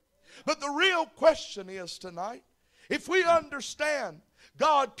Spirit. But the real question is tonight, if we understand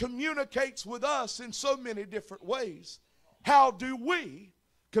God communicates with us in so many different ways, how do we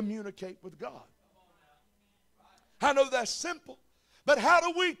communicate with God? I know that's simple, but how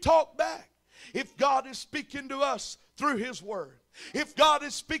do we talk back? If God is speaking to us through his Word, if God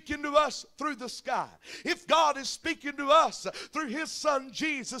is speaking to us through the sky, if God is speaking to us through his Son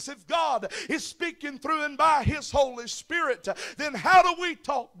Jesus, if God is speaking through and by his Holy Spirit, then how do we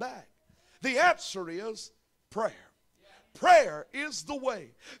talk back? The answer is prayer. Prayer is the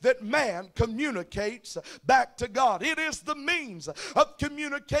way that man communicates back to God. It is the means of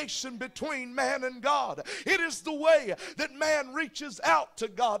communication between man and God. It is the way that man reaches out to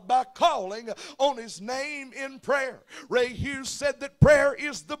God by calling on his name in prayer. Ray Hughes said that prayer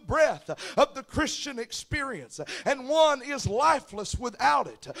is the breath of the Christian experience, and one is lifeless without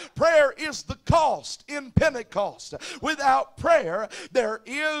it. Prayer is the cost in Pentecost. Without prayer, there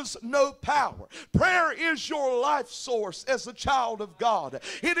is no power. Prayer is your life source as a child of God.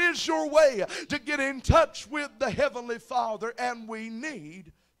 It is your way to get in touch with the Heavenly Father, and we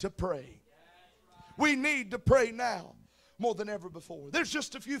need to pray. We need to pray now more than ever before. There's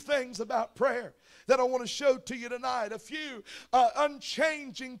just a few things about prayer that I want to show to you tonight, a few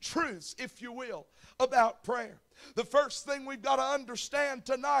unchanging truths, if you will, about prayer. The first thing we've got to understand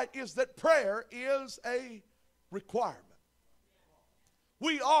tonight is that prayer is a requirement.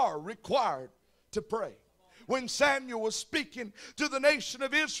 We are required to pray. When Samuel was speaking to the nation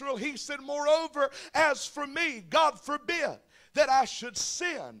of Israel, he said, moreover, as for me, God forbid that I should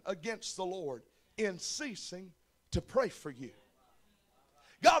sin against the Lord in ceasing to pray for you.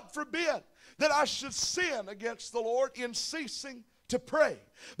 God forbid that I should sin against the Lord in ceasing to pray.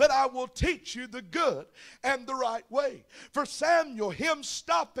 But I will teach you the good and the right way. For Samuel, him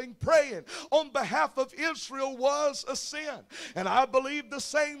stopping praying on behalf of Israel was a sin. And I believe the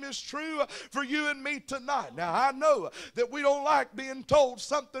same is true for you and me tonight. Now I know that we don't like being told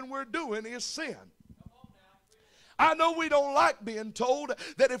something we're doing is sin. I know we don't like being told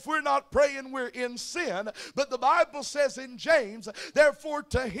that if we're not praying we're in sin, but the Bible says in James, therefore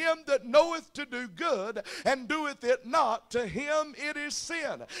to him that knoweth to do good and doeth it not, to him it is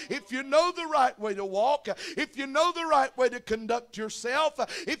sin. If you know the right way to walk, if you know the right way to conduct yourself,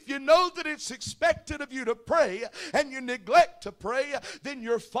 if you know that it's expected of you to pray and you neglect to pray, then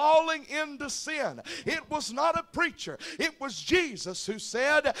you're falling into sin. It was not a preacher, it was Jesus who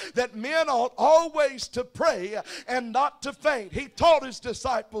said that men ought always to pray and not to faint. He taught his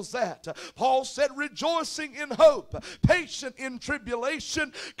disciples that. Paul said, rejoicing in hope, patient in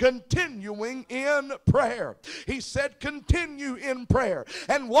tribulation, continuing in prayer. He said, continue in prayer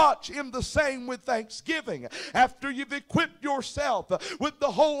and watch in the same with thanksgiving. After you've equipped yourself with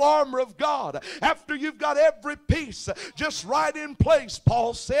the whole armor of God, after you've got every piece just right in place,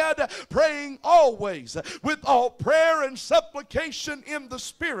 Paul said, praying always with all prayer and supplication in the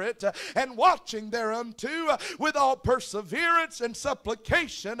Spirit, and watching thereunto with all perseverance and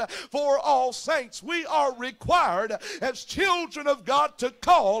supplication for all saints. We are required as children of God to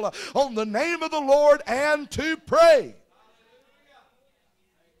call on the name of the Lord and to pray.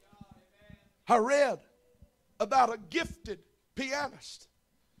 I read about a gifted pianist.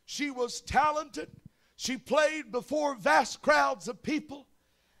 She was talented. She played before vast crowds of people.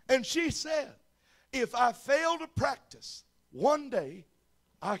 And she said, if I fail to practice, one day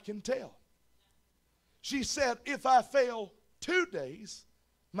I can tell. She said, if I fail 2 days,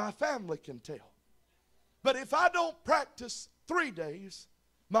 my family can tell. But if I don't practice 3 days,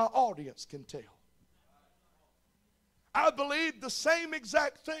 my audience can tell. I believe the same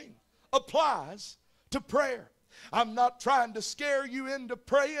exact thing applies to prayer. I'm not trying to scare you into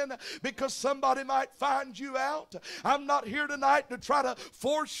praying because somebody might find you out. I'm not here tonight to try to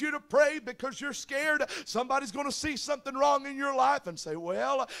force you to pray because you're scared somebody's going to see something wrong in your life and say,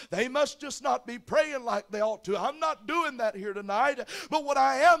 well, they must just not be praying like they ought to. I'm not doing that here tonight. But what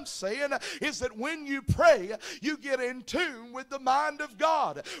I am saying is that when you pray, you get in tune with the mind of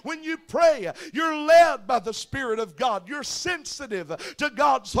God. When you pray, you're led by the Spirit of God. You're sensitive to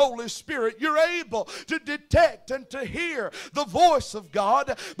God's Holy Spirit. You're able to detect and to hear the voice of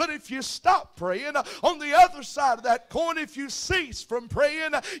God. But if you stop praying, on the other side of that coin, if you cease from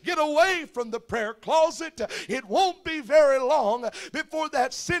praying, get away from the prayer closet, it won't be very long before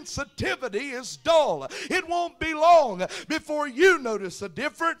that sensitivity is dull. It won't be long before you notice a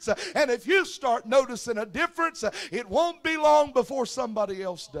difference, and if you start noticing a difference, it won't be long before somebody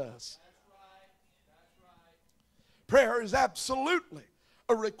else does. Prayer is absolutely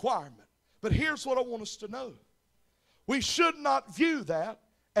a requirement. But here's what I want us to know. We should not view that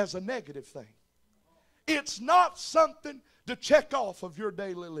as a negative thing. It's not something to check off of your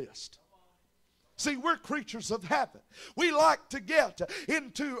daily list. See, we're creatures of habit. We like to get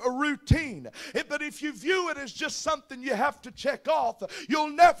into a routine. But if you view it as just something you have to check off,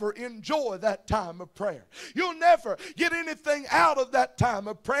 you'll never enjoy that time of prayer. You'll never get anything out of that time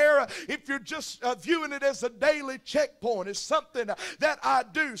of prayer if you're just viewing it as a daily checkpoint. It's something that I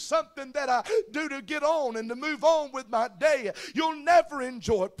do, something that I do to get on and to move on with my day. You'll never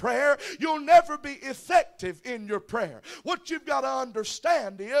enjoy prayer. You'll never be effective in your prayer. What you've got to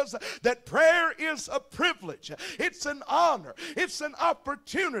understand is that prayer is a privilege. It's an honor. It's an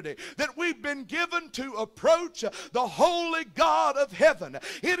opportunity that we've been given to approach the holy God of heaven.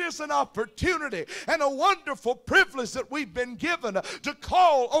 It is an opportunity and a wonderful privilege that we've been given to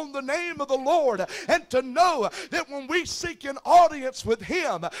call on the name of the Lord and to know that when we seek an audience with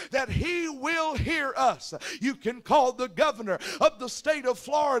Him, that He will hear us. You can call the governor of the state of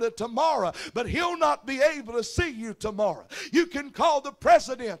Florida tomorrow, but he'll not be able to see you tomorrow. You can call the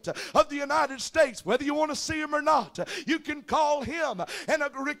president of the United States, whether you want to see him or not. You can call him and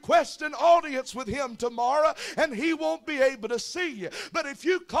request an audience with him tomorrow, and he won't be able to see you. But if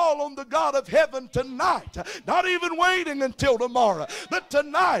you call on the God of heaven tonight, not even waiting until tomorrow, but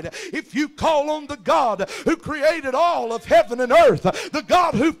tonight, if you call on the God who created all of heaven and earth, the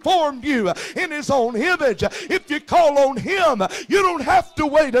God who formed you in His own image, if you call on Him, you don't have to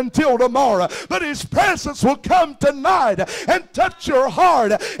wait until tomorrow, but His presence will come tonight and touch your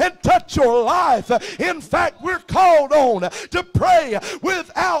heart and touch your life. life. In fact, we're called on to pray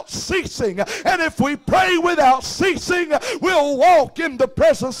without ceasing. And if we pray without ceasing, we'll walk in the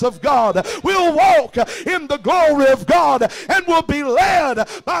presence of God. We'll walk in the glory of God, and we'll be led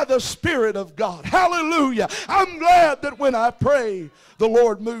by the Spirit of God. Hallelujah. I'm glad that when I pray, the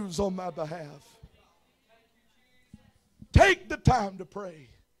Lord moves on my behalf. Take the time to pray,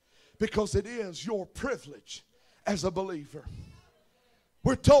 because it is your privilege as a believer.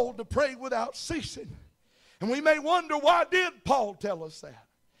 We're told to pray without ceasing. And we may wonder, why did Paul tell us that?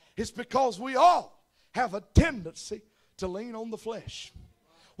 It's because we all have a tendency to lean on the flesh.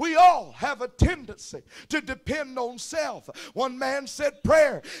 We all have a tendency to depend on self. One man said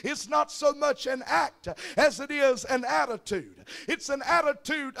prayer is not so much an act as it is an attitude. It's an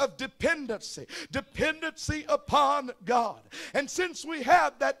attitude of dependency. Dependency upon God. And since we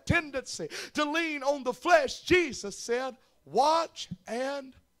have that tendency to lean on the flesh, Jesus said, watch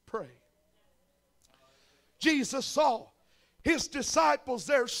and pray. Jesus saw his disciples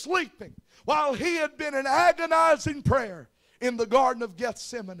there sleeping while he had been in agonizing prayer in the Garden of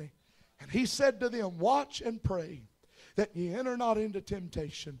Gethsemane. And he said to them, watch and pray that ye enter not into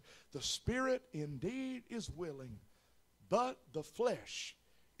temptation. The spirit indeed is willing, but the flesh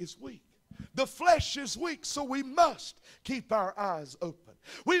is weak. The flesh is weak, so we must keep our eyes open.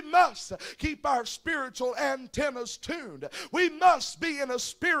 We must keep our spiritual antennas tuned. We must be in a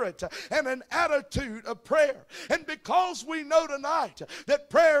spirit and an attitude of prayer. And because we know tonight that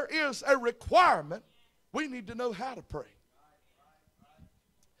prayer is a requirement, we need to know how to pray.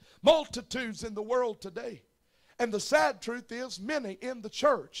 Multitudes in the world today, and the sad truth is many in the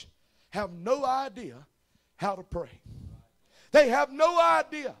church have no idea how to pray. They have no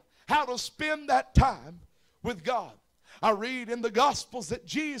idea how to spend that time with God. I read in the Gospels that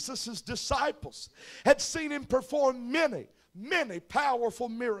Jesus' disciples had seen him perform many powerful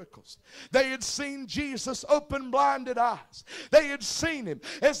miracles. They had seen Jesus open blinded eyes. They had seen him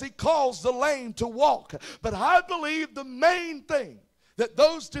as he caused the lame to walk. But I believe the main thing that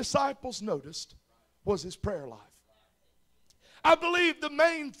those disciples noticed was his prayer life. I believe the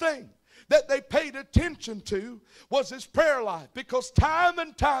main thing that they paid attention to was his prayer life, because time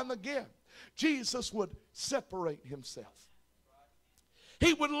and time again Jesus would separate himself.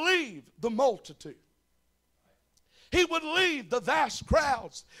 He would leave the multitude. He would leave the vast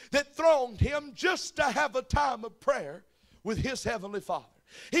crowds that thronged him just to have a time of prayer with his heavenly Father.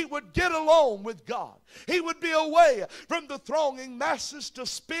 He would get alone with God. He would be away from the thronging masses to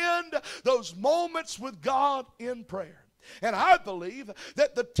spend those moments with God in prayer. And I believe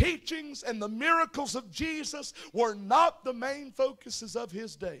that the teachings and the miracles of Jesus were not the main focuses of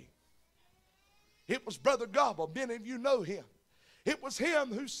his day. It was Brother Gobble. Many of you know him. It was him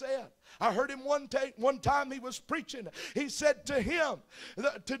who said, I heard him one time he was preaching. He said to him,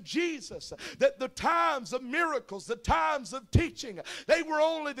 to Jesus, that the times of miracles, the times of teaching, they were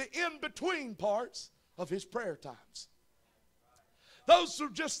only the in-between parts of his prayer times. Those are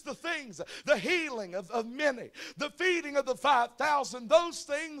just the things, the healing of many, the feeding of the 5,000. Those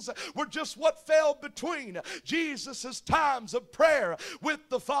things were just what fell between Jesus' times of prayer with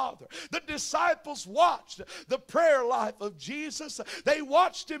the Father. The disciples watched the prayer life of Jesus. They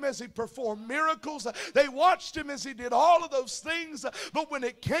watched him as he performed miracles. They watched him as he did all of those things. But when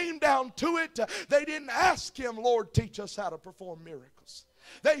it came down to it, they didn't ask him, Lord, teach us how to perform miracles.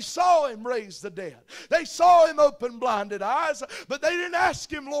 They saw him raise the dead. They saw him open blinded eyes, but they didn't ask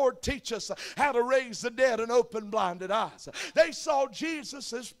him, Lord, teach us how to raise the dead and open blinded eyes. They saw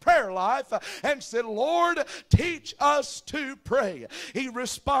Jesus' prayer life and said, Lord, teach us to pray. He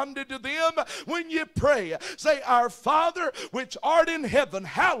responded to them, when you pray, say, Our Father which art in heaven,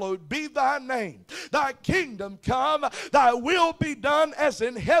 hallowed be thy name. Thy kingdom come, thy will be done as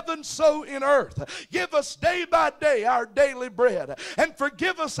in heaven, so in earth. Give us day by day our daily bread, and forgive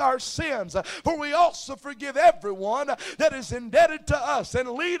us our sins, for we also forgive everyone that is indebted to us. And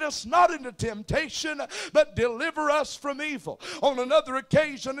lead us not into temptation, but deliver us from evil. On another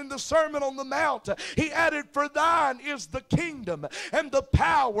occasion in the Sermon on the Mount, he added, For thine is the kingdom and the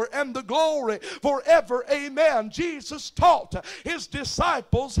power and the glory forever. Amen. Jesus taught his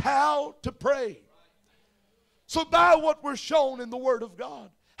disciples how to pray. So by what we're shown in the Word of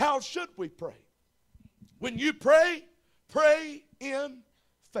God, how should we pray? When you pray, pray in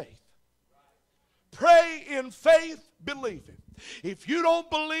faith. Pray in faith, believing If you don't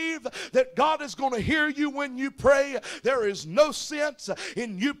believe that God is going to hear you when you pray, there is no sense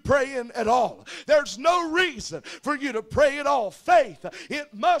in you praying at all. There's no reason for you to pray at all. Faith,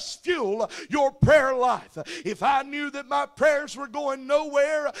 it must fuel your prayer life. If I knew that my prayers were going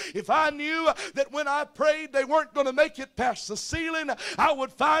nowhere, if I knew that when I prayed they weren't going to make it past the ceiling, I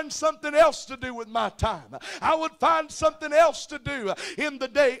would find something else to do with my time. I would find something else to do in the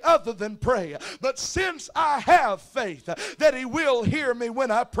day other than pray. But since I have faith that He will hear me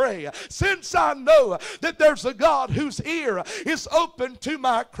when I pray, since I know that there's a God whose ear is open to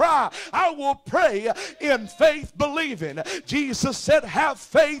my cry, I will pray in faith believing. Jesus said, have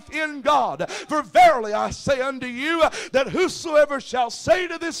faith in God, for verily I say unto you that whosoever shall say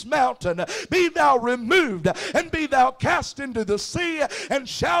to this mountain, be thou removed and be thou cast into the sea, and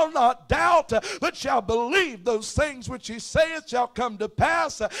shall not doubt, but shall believe those things which he saith shall come to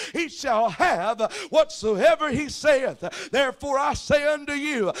pass, he shall have whatsoever he saith. Therefore I say unto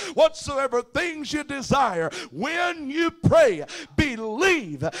you, whatsoever things you desire, when you pray,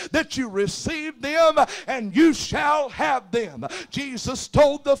 believe that you receive them, and you shall have them. Jesus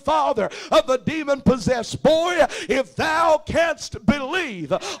told the father of the demon-possessed boy, if thou canst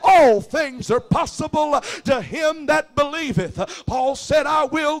believe, all things are possible to him that believeth. Paul said, I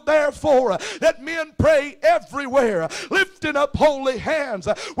will therefore that men pray everywhere, lifting up holy hands,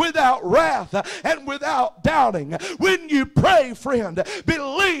 without wrath and without doubting. When you pray, friend,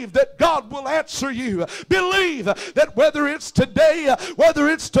 believe that God will answer you. Believe that whether it's today, whether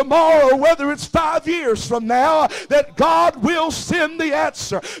it's tomorrow, whether it's 5 years from now, that God will send the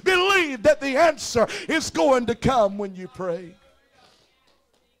answer. Believe that the answer is going to come when you pray.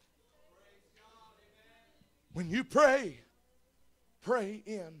 When you pray, pray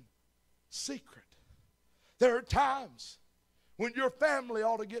in secret. There are times when your family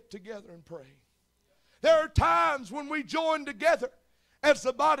ought to get together and pray. There are times when we join together as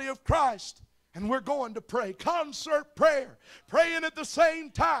the body of Christ and we're going to pray. Concert prayer, praying at the same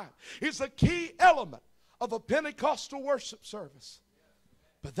time, is a key element of a Pentecostal worship service.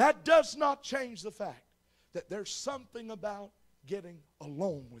 But that does not change the fact that there's something about getting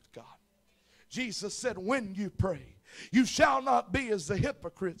alone with God. Jesus said, when you pray, you shall not be as the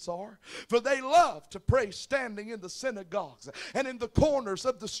hypocrites are, for they love to pray standing in the synagogues and in the corners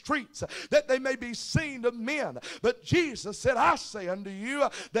of the streets, that they may be seen of men. But Jesus said, I say unto you,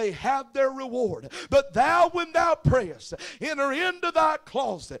 they have their reward. But thou, when thou prayest, enter into thy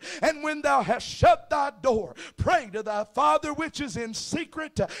closet, and when thou hast shut thy door, pray to thy Father which is in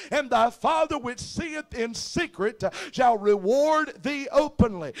secret, and thy Father which seeth in secret shall reward thee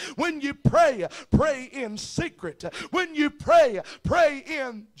openly. When you pray, pray in secret. When you pray, pray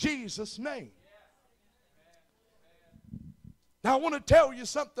in Jesus' name. Now I want to tell you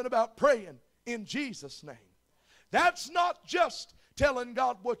something about praying in Jesus' name. That's not just telling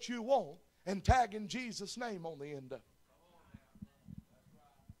God what you want and tagging Jesus' name on the end of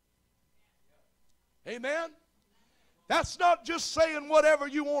it. Amen? That's not just saying whatever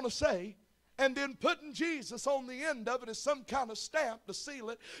you want to say and then putting Jesus on the end of it as some kind of stamp to seal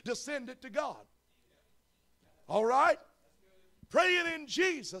it, to send it to God. All right? Praying in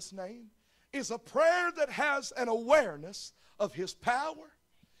Jesus' name is a prayer that has an awareness of His power,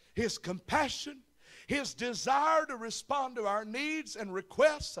 His compassion, His desire to respond to our needs and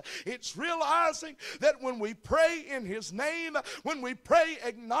requests. It's realizing that when we pray in His name, when we pray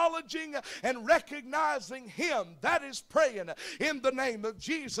acknowledging and recognizing Him, that is praying in the name of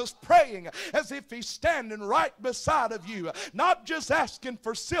Jesus, praying as if He's standing right beside of you, not just asking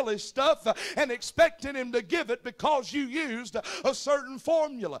for silly stuff and expecting Him to give it because you used a certain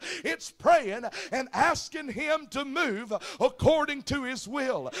formula. It's praying and asking Him to move according to His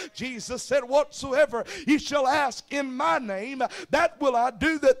will. Jesus said, whatsoever you shall ask in my name, that will I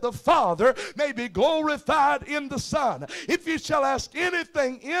do, that the Father may be glorified in the Son. If you shall ask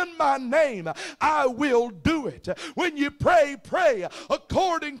anything in my name, I will do it. When you pray, pray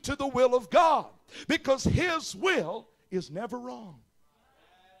according to the will of God, because His will is never wrong.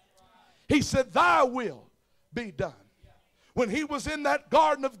 He said, thy will be done. When He was in that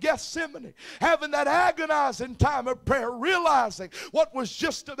Garden of Gethsemane, having that agonizing time of prayer, realizing what was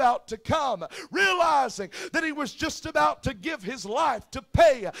just about to come, realizing that He was just about to give His life to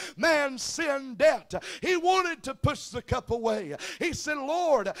pay man's sin debt, He wanted to push the cup away. He said,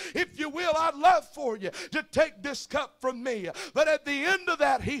 Lord, if you will, I'd love for you to take this cup from me. But at the end of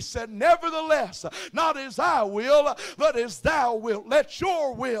that, He said, nevertheless, not as I will, but as thou wilt. Let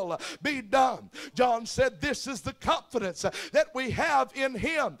your will be done. John said, this is the confidence that we have in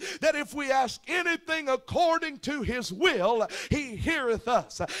him, that if we ask anything according to his will, he heareth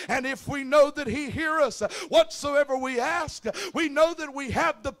us. And if we know that he heareth us whatsoever we ask, we know that we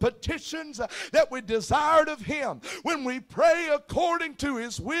have the petitions that we desired of him. When we pray according to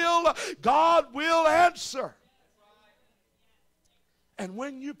his will, God will answer. And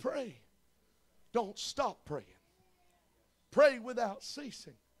when you pray, don't stop praying. Pray without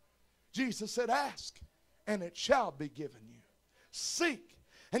ceasing. Jesus said, ask, and it shall be given you. Seek,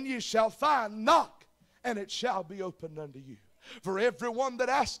 and ye shall find. Knock, and it shall be opened unto you. For everyone that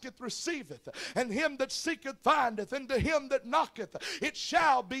asketh receiveth, and him that seeketh findeth, and to him that knocketh it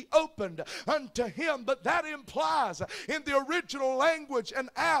shall be opened unto him. But that implies in the original language an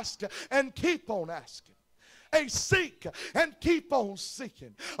ask and keep on asking. A seek and keep on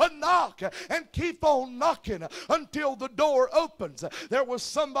seeking. A knock and keep on knocking until the door opens. There was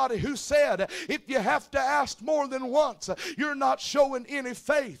somebody who said, if you have to ask more than once, you're not showing any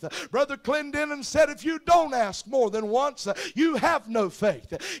faith. Brother Clendenin said, if you don't ask more than once, you have no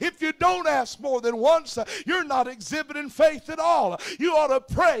faith. If you don't ask more than once, you're not exhibiting faith at all. You ought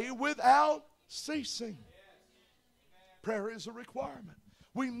to pray without ceasing. Prayer is a requirement.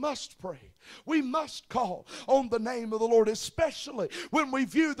 We must pray. We must call on the name of the Lord, especially when we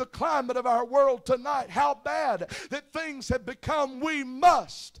view the climate of our world tonight, how bad that things have become. We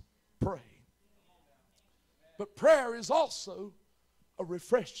must pray. But prayer is also a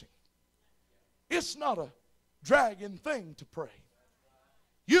refreshing. It's not a dragging thing to pray.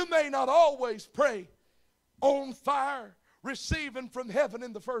 You may not always pray on fire, receiving from heaven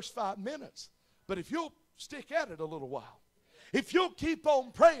in the first 5 minutes, but if you'll stick at it a little while, if you'll keep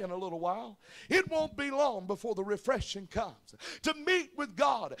on praying a little while, it won't be long before the refreshing comes. To meet with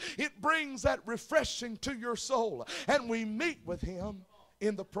God, it brings that refreshing to your soul. And we meet with him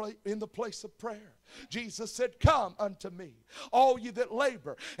in the place of prayer. Jesus said, come unto me, all ye that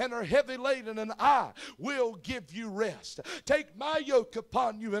labor and are heavy laden, and I will give you rest. Take my yoke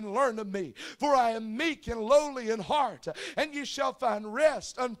upon you and learn of me, for I am meek and lowly in heart, and ye shall find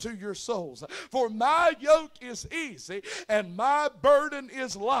rest unto your souls. For my yoke is easy and my burden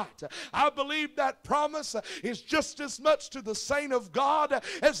is light. I believe that promise is just as much to the saint of God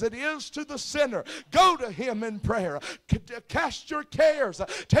as it is to the sinner. Go to him in prayer. Cast your cares.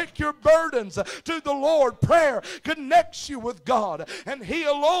 Take your burdens to the Lord. Prayer connects you with God, and he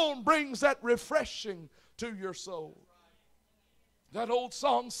alone brings that refreshing to your soul. That old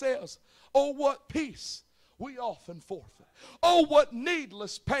song says, oh, what peace we often forfeit. Oh, what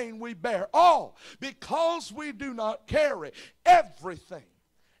needless pain we bear. All because we do not carry everything,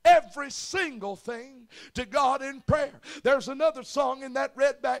 every single thing, to God in prayer. There's another song in that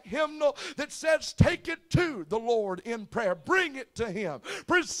redback hymnal that says, take it to the Lord in prayer. Bring it to him.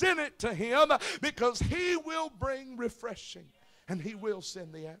 Present it to him, because he will bring refreshing and he will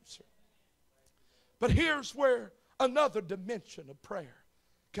send the answer. But here's where another dimension of prayer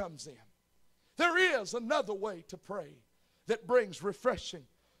comes in. There is another way to pray that brings refreshing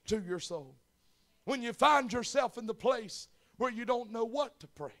to your soul. When you find yourself in the place where you don't know what to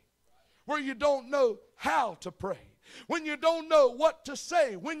pray, where you don't know how to pray, when you don't know what to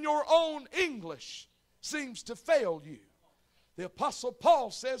say, when your own English seems to fail you, the Apostle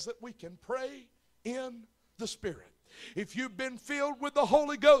Paul says that we can pray in the Spirit. If you've been filled with the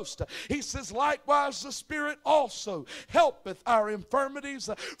Holy Ghost, he says, likewise the Spirit also helpeth our infirmities,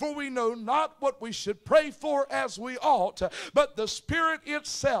 for we know not what we should pray for as we ought, but the Spirit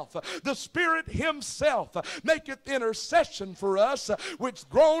itself, the Spirit himself maketh intercession for us with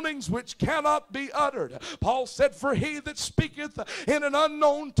groanings which cannot be uttered. Paul said, for he that speaketh in an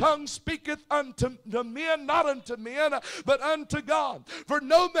unknown tongue speaketh unto men, not unto men, but unto God. For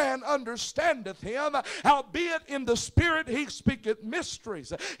no man understandeth him, howbeit in the Spirit he speaketh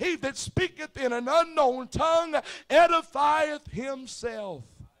mysteries. He that speaketh in an unknown tongue edifieth himself.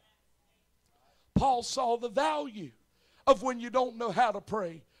 Paul saw the value of when you don't know how to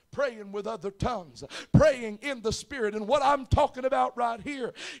pray, praying with other tongues, praying in the Spirit. And what I'm talking about right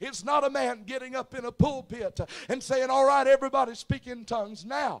here is not a man getting up in a pulpit and saying, all right, everybody speak in tongues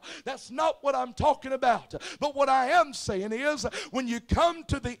now. That's not what I'm talking about. But what I am saying is, when you come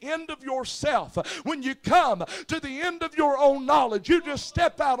to the end of yourself, when you come to the end of your own knowledge, you just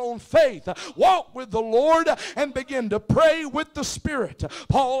step out on faith, walk with the Lord, and begin to pray with the Spirit.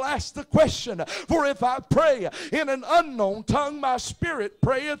 Paul asked the question, for if I pray in an unknown tongue, my spirit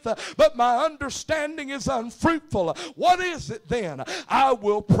prayeth, understandeth, but my understanding is unfruitful. What is it then? I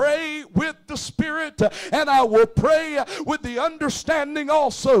will pray with the Spirit, and I will pray with the understanding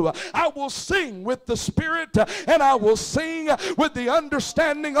also. I will sing with the Spirit, and I will sing with the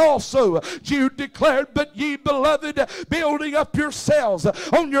understanding also. Jude declared, but ye beloved, building up yourselves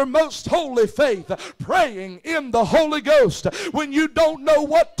on your most holy faith, praying in the Holy Ghost. When you don't know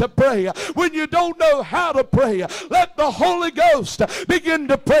what to pray, when you don't know how to pray, let the Holy Ghost begin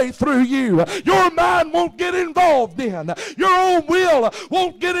to pray through you. Your mind won't get involved in. Your own will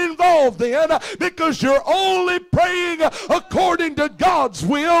won't get involved in, because you're only praying according to God's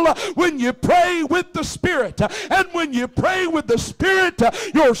will when you pray with the Spirit. And when you pray with the Spirit,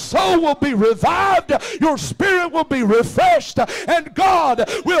 your soul will be revived, your spirit will be refreshed, and God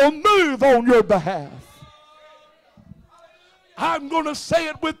will move on your behalf. I'm going to say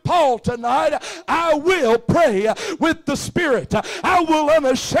it with Paul tonight. I will pray with the Spirit. I will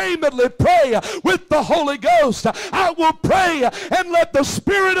unashamedly pray with the Holy Ghost. I will pray and let the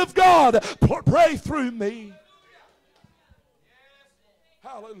Spirit of God pray through me.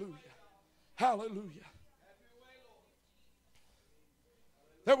 Hallelujah. Hallelujah.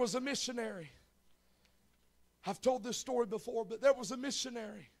 There was a missionary. I've told this story before, but there was a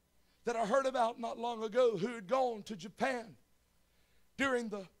missionary that I heard about not long ago who had gone to Japan during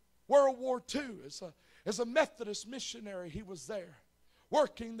the World War II. As a Methodist missionary, he was there,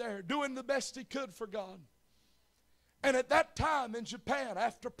 working there, doing the best he could for God. And at that time in Japan,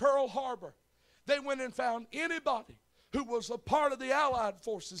 after Pearl Harbor, they went and found anybody who was a part of the Allied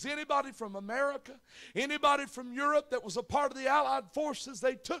forces, anybody from America, anybody from Europe that was a part of the Allied forces,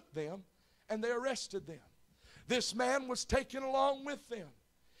 they took them and they arrested them. This man was taken along with them,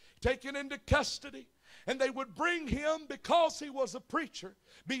 taken into custody, and they would bring him, because he was a preacher,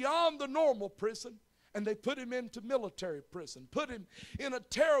 beyond the normal prison, and they put him into military prison, put him in a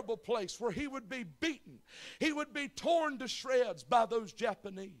terrible place where he would be beaten. He would be torn to shreds by those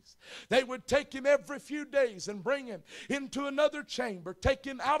Japanese. They would take him every few days and bring him into another chamber, take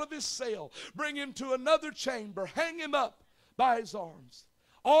him out of his cell, bring him to another chamber, hang him up by his arms,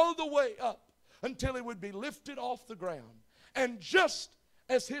 all the way up until he would be lifted off the ground. And just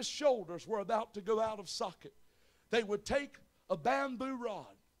as his shoulders were about to go out of socket, they would take a bamboo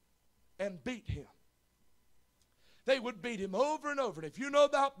rod and beat him. They would beat him over and over. And if you know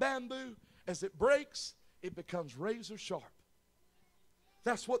about bamboo, as it breaks, it becomes razor sharp.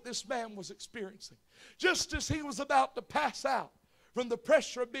 That's what this man was experiencing. Just as he was about to pass out from the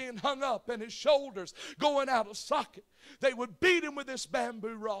pressure of being hung up and his shoulders going out of socket, they would beat him with this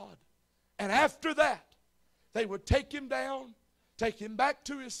bamboo rod. And after that, they would take him down, take him back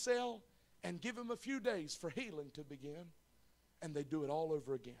to his cell, and give him a few days for healing to begin. And they do it all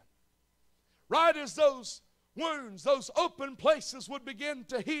over again. Right as those wounds, those open places would begin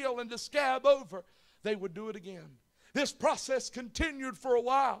to heal and to scab over, they would do it again. This process continued for a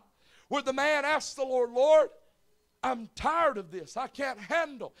while, where the man asked the Lord, Lord, I'm tired of this. I can't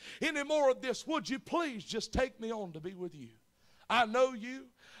handle any more of this. Would you please just take me on to be with you? I know you.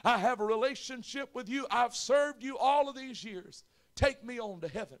 I have a relationship with you. I've served you all of these years. Take me on to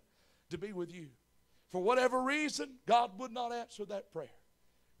heaven to be with you. For whatever reason, God would not answer that prayer.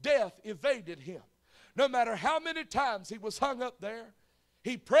 Death evaded him. No matter how many times he was hung up there,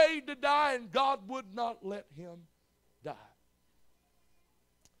 he prayed to die, and God would not let him die.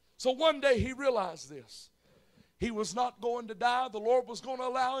 So one day he realized this. He was not going to die. The Lord was going to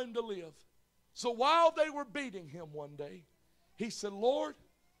allow him to live. So while they were beating him one day, he said, Lord,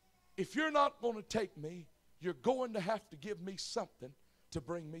 if you're not going to take me, you're going to have to give me something to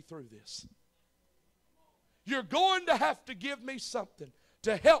bring me through this. You're going to have to give me something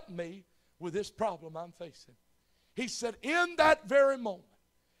to help me with this problem I'm facing. He said, in that very moment,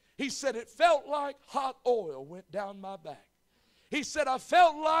 he said, it felt like hot oil went down my back. He said, I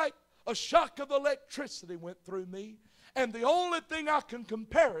felt like a shock of electricity went through me, and the only thing I can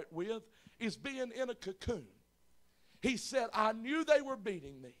compare it with is being in a cocoon. He said, I knew they were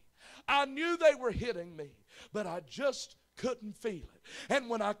beating me. I knew they were hitting me, but I just couldn't feel it. And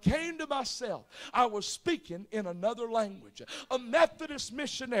when I came to myself, I was speaking in another language. A Methodist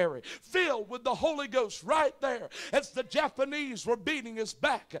missionary filled with the Holy Ghost right there as the Japanese were beating his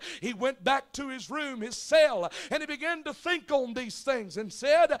back. He went back to his room, his cell, and he began to think on these things and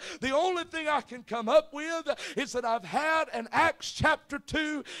said, the only thing I can come up with is that I've had an Acts chapter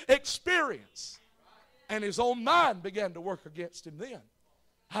 2 experience. And his own mind began to work against him then.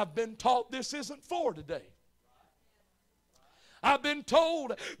 I've been taught this isn't for today. I've been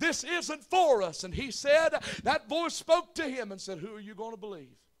told this isn't for us. And he said, that voice spoke to him and said, who are you going to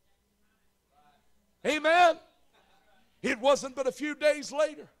believe? Amen. It wasn't but a few days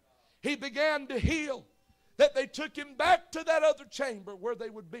later he began to heal that they took him back to that other chamber where they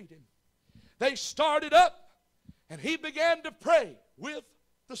would beat him. They started up and he began to pray with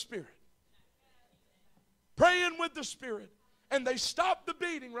the Spirit. Praying with the Spirit. And they stopped the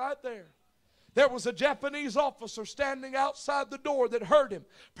beating right there. There was a Japanese officer standing outside the door that heard him,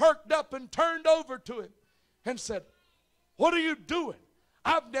 perked up and turned over to him and said, "What are you doing?"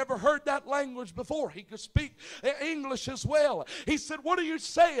 I've never heard that language before. He could speak English as well. He said, "What are you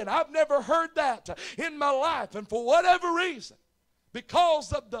saying? I've never heard that in my life." And for whatever reason,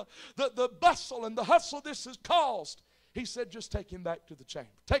 because of the bustle and the hustle this has caused, he said, "Just take him back to the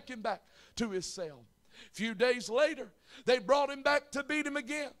chamber. Take him back to his cell." A few days later, they brought him back to beat him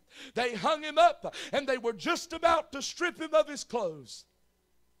again. They hung him up, and they were just about to strip him of his clothes.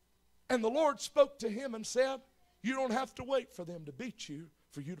 And the Lord spoke to him and said, "You don't have to wait for them to beat you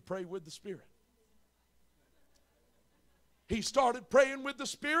for you to pray with the Spirit." He started praying with the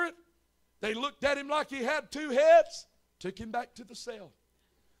Spirit. They looked at him like he had two heads, took him back to the cell.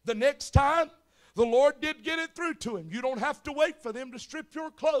 The next time, the Lord did get it through to him. You don't have to wait for them to strip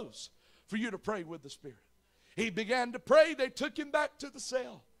your clothes for you to pray with the Spirit. He began to pray. They took him back to the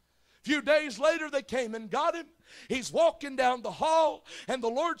cell. A few days later, they came and got him. He's walking down the hall, and the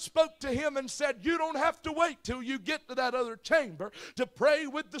Lord spoke to him and said, "You don't have to wait till you get to that other chamber to pray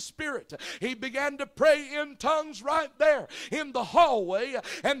with the Spirit." He began to pray in tongues right there in the hallway,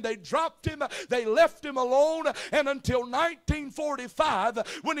 and they dropped him. They left him alone, and until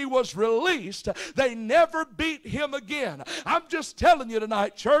 1945, when he was released, they never beat him again. I'm just telling you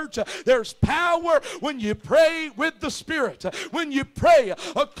tonight, church, there's power when you pray with the Spirit, when you pray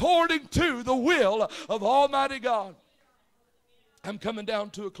according to the will of Almighty God. I'm coming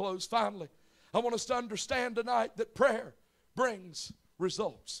down to a close finally. I want us to understand tonight that prayer brings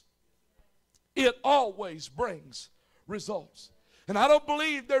results. It always brings results. And I don't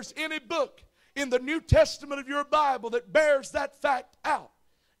believe there's any book in the New Testament of your Bible that bears that fact out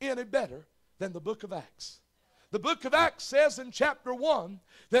any better than the book of Acts. The book of Acts says in chapter 1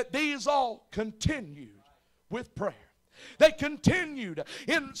 that these all continued with prayer. They continued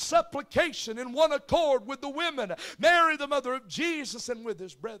in supplication, in one accord with the women, Mary the mother of Jesus, and with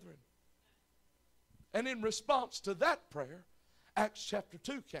his brethren. And in response to that prayer, Acts chapter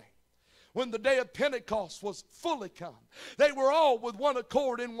 2 came. When the day of Pentecost was fully come, they were all with one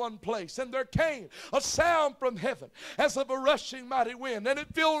accord in one place. And there came a sound from heaven as of a rushing mighty wind, and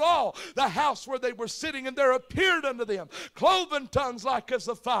it filled all the house where they were sitting. And there appeared unto them cloven tongues like as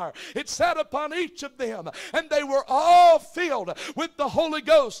of fire. It sat upon each of them, and they were all filled with the Holy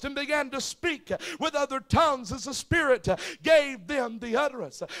Ghost, and began to speak with other tongues as the Spirit gave them the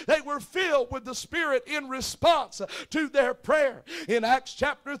utterance. They were filled with the Spirit in response to their prayer. In Acts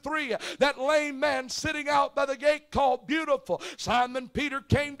chapter 3, that lame man sitting out by the gate called Beautiful, Simon Peter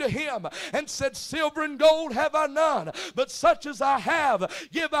came to him and said, "Silver and gold have I none, but such as I have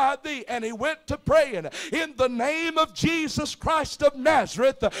give I thee." And he went to praying, "In the name of Jesus Christ of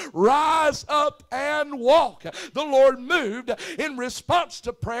Nazareth, rise up and walk." The Lord moved in response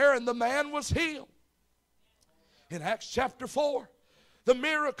to prayer, and the man was healed. In Acts chapter 4, the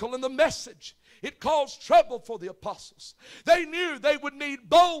miracle and the message, it caused trouble for the apostles. They knew they would need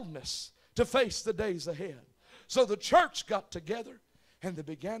boldness to face the days ahead. So the church got together and they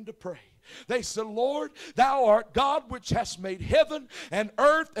began to pray. They said, "Lord, thou art God which hast made heaven and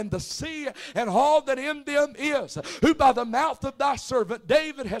earth and the sea and all that in them is, who by the mouth of thy servant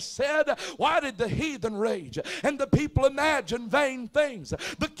David has said, why did the heathen rage and the people imagine vain things?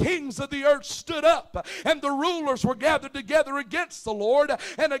 The kings of the earth stood up, and the rulers were gathered together against the Lord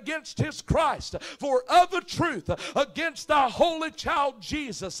and against his Christ. For of a truth against thy holy child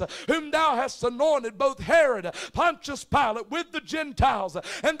Jesus, whom thou hast anointed, both Herod, Pontius Pilate, with the Gentiles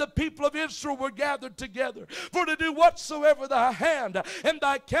and the people of Israel were gathered together for to do whatsoever thy hand and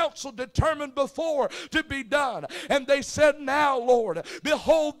thy counsel determined before to be done. And they said, Now, Lord,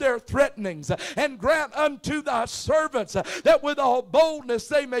 behold their threatenings, and grant unto thy servants that with all boldness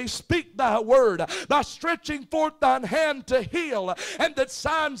they may speak thy word, by stretching forth thine hand to heal, and that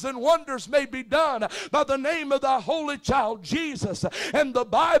signs and wonders may be done by the name of thy holy child Jesus." And the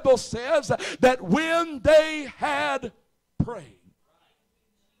Bible says that when they had prayed,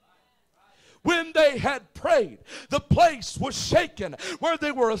 prayed, the place was shaken where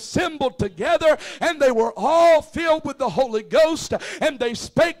they were assembled together, and they were all filled with the Holy Ghost, and they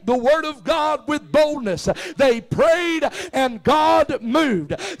spake the word of God with boldness. They prayed and God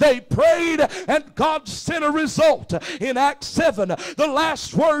moved. They prayed and God sent a result. In Acts 7, the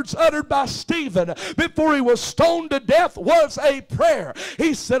last words uttered by Stephen before he was stoned to death was a prayer.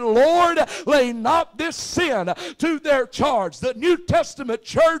 He said, Lord, lay not this sin to their charge. The New Testament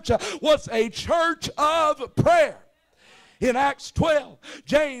church was a church of prayer. In Acts 12,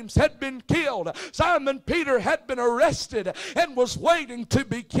 James had been killed. Simon Peter had been arrested and was waiting to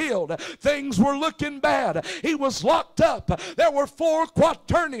be killed. Things were looking bad. He was locked up. There were 4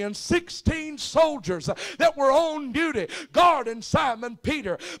 quaternions, 16 soldiers that were on duty guarding Simon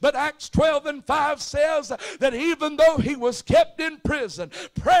Peter. But Acts 12 and 5 says that even though he was kept in prison,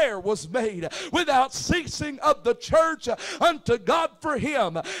 prayer was made without ceasing of the church unto God for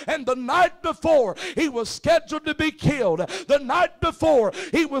him. And the night before he was scheduled to be killed, the night before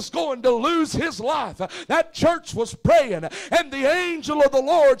he was going to lose his life, that church was praying, and the angel of the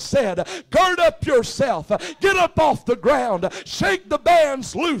Lord said, gird up yourself, get up off the ground, shake the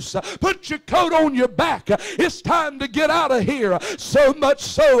bands loose, put your coat on your back, it's time to get out of here. So much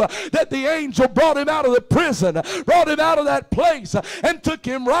so that the angel brought him out of the prison, brought him out of that place, and took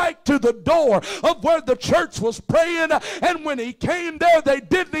him right to the door of where the church was praying. And when he came there, they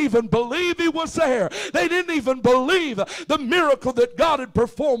didn't even believe he was there. They didn't even believe the miracle that God had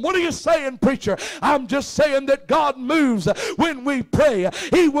performed. What are you saying, preacher? I'm just saying that God moves when we pray.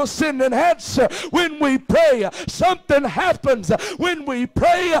 He will send an answer when we pray. Something happens when we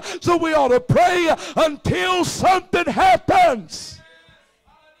pray, so we ought to pray until something happens.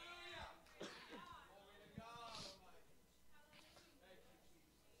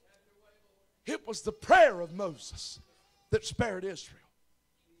 It was the prayer of Moses that spared Israel.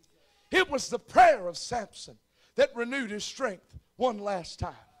 It was the prayer of Samson that renewed his strength one last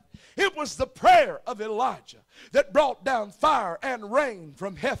time. It was the prayer of Elijah that brought down fire and rain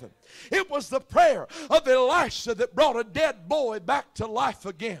from heaven. It was the prayer of Elisha that brought a dead boy back to life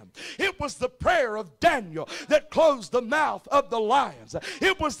again. It was the prayer of Daniel that closed the mouth of the lions.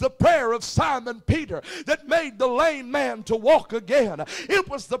 It was the prayer of Simon Peter that made the lame man to walk again. It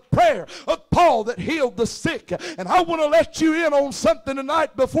was the prayer of Paul that healed the sick. And I want to let you in on something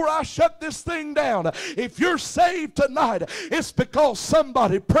tonight before I shut this thing down. If you're saved tonight, it's because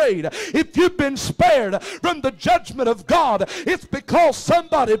somebody prayed. If you've been spared from the judgment of God, it's because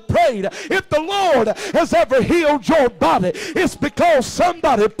somebody prayed. If the Lord has ever healed your body, it's because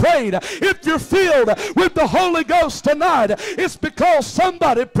somebody prayed. If you're filled with the Holy Ghost tonight, it's because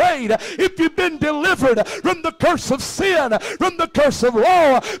somebody prayed. If you've been delivered from the curse of sin, from the curse of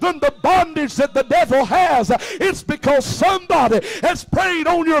law, from the bondage that the devil has, it's because somebody has prayed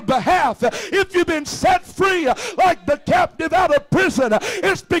on your behalf. If you've been set free like the captive out of prison,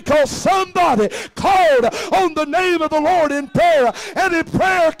 it's because somebody called on the name of the Lord in prayer, and in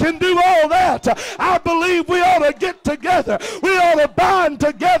prayer can do all that. I believe we ought to get together. We ought to bind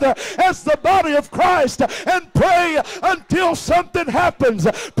together as the body of Christ and pray until something happens.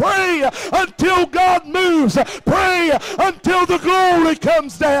 Pray until God moves. Pray until the glory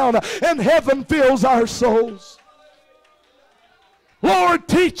comes down and heaven fills our souls. Lord,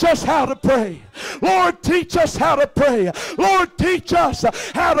 teach us how to pray. Lord, teach us how to pray. Lord, teach us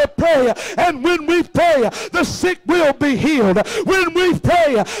how to pray. And when we pray, the sick will be healed. When we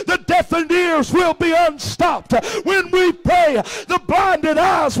pray, the deafened ears will be unstopped. When we pray, the blinded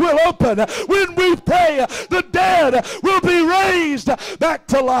eyes will open. When we pray, the dead will be raised back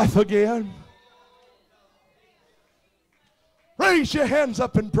to life again. Raise your hands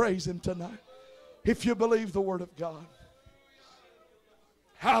up and praise Him tonight if you believe the Word of God.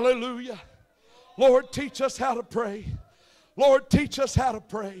 Hallelujah. Lord, teach us how to pray. Lord, teach us how to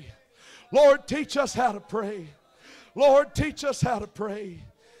pray. Lord, teach us how to pray. Lord, teach us how to pray.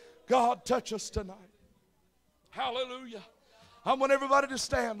 God, touch us tonight. Hallelujah. I want everybody to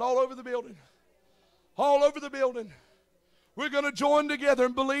stand all over the building. All over the building. We're going to join together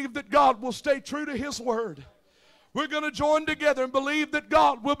and believe that God will stay true to His Word. We're going to join together and believe that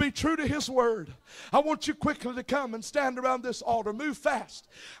God will be true to His Word. I want you quickly to come and stand around this altar. Move fast.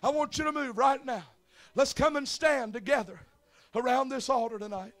 I want you to move right now. Let's come and stand together around this altar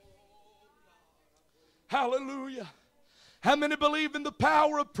tonight. Hallelujah. How many believe in the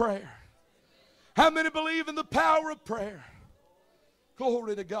power of prayer? How many believe in the power of prayer?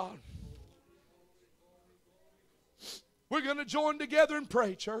 Glory to God. We're going to join together and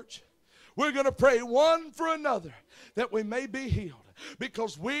pray, church. We're going to pray one for another that we may be healed.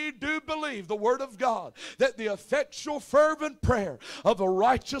 because we do believe the Word of God that the effectual fervent prayer of a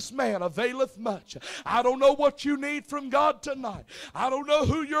righteous man availeth much. I don't know what you need from God tonight. I don't know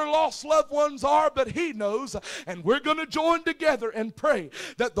who your lost loved ones are, but He knows. And we're going to join together and pray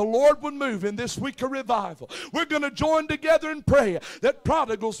that the Lord would move in this week of revival. We're going to join together and pray that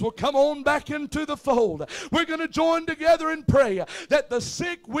prodigals will come on back into the fold. We're going to join together and pray that the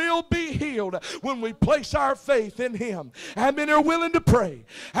sick will be healed when we place our faith in Him. How many are willing to pray?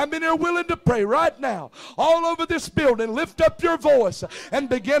 How many are willing to pray right now? All over this building, lift up your voice and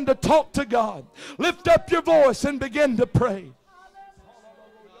begin to talk to God. Lift up your voice and begin to pray.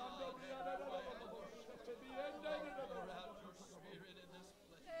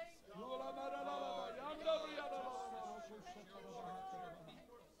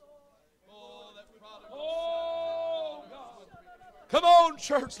 Come on,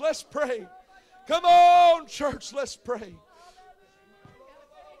 church, let's pray. Come on, church, let's pray.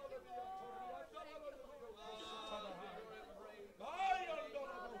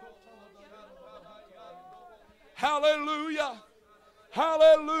 Hallelujah.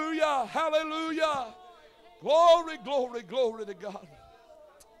 Hallelujah. Hallelujah. Glory, glory, glory to God.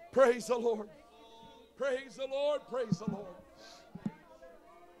 Praise the Lord. Praise the Lord. Praise the Lord.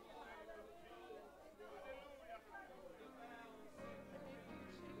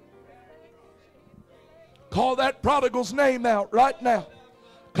 Call that prodigal's name out right now.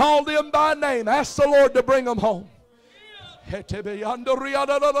 Call them by name. Ask the Lord to bring them home.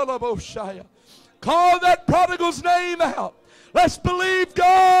 Call that prodigal's name out. Let's believe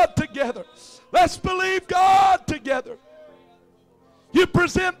God together. Let's believe God together. You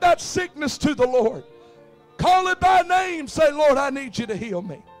present that sickness to the Lord. Call it by name. Say, Lord, I need you to heal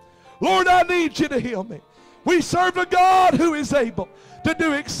me. Lord, I need you to heal me. We serve a God who is able to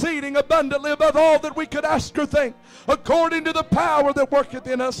do exceeding abundantly above all that we could ask or think, according to the power that worketh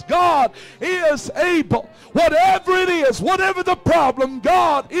in us. God is able. Whatever it is, whatever the problem,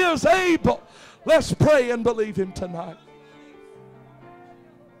 God is able. Let's pray and believe Him tonight.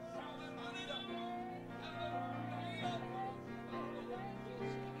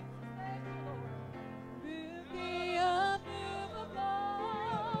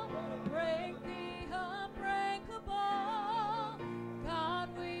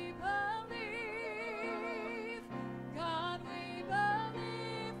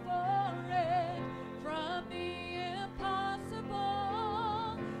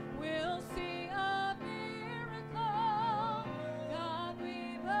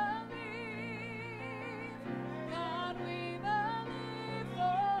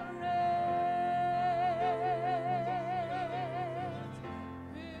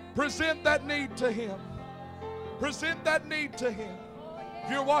 Present that need to Him. Present that need to Him. If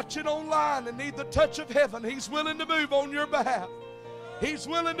you're watching online and need the touch of heaven, He's willing to move on your behalf. He's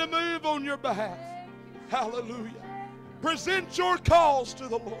willing to move on your behalf. Hallelujah. Present your cause to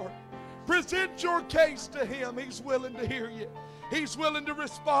the Lord. Present your case to Him. He's willing to hear you. He's willing to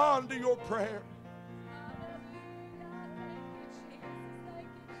respond to your prayer.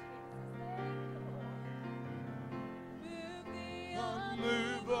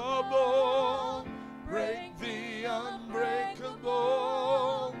 Unmovable, break the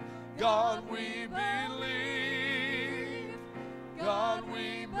unbreakable. God, we believe. God,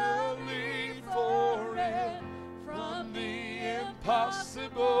 we believe for it. From the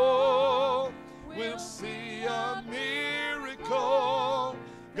impossible, we'll see a miracle.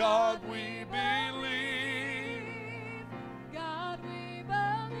 God, we believe. God, we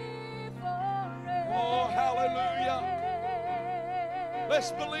believe for it. Oh, hallelujah.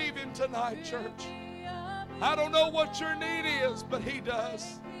 Let's believe Him tonight, church. I don't know what your need is, but He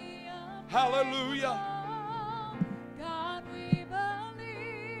does. Hallelujah. God, we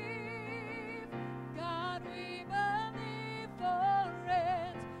believe. God, we believe for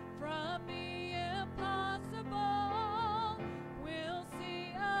it. From the impossible, we'll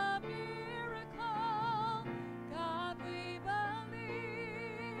see a miracle. God, we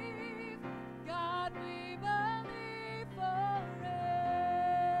believe. God, we believe for it.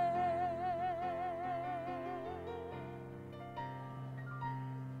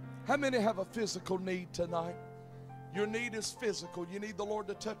 How many have a physical need tonight? Your need is physical. You need the Lord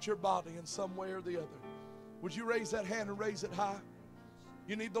to touch your body in some way or the other. Would you raise that hand and raise it high?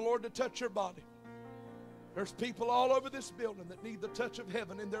 You need the Lord to touch your body. There's people all over this building that need the touch of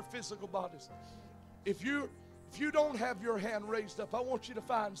heaven in their physical bodies. If you don't have your hand raised up, I want you to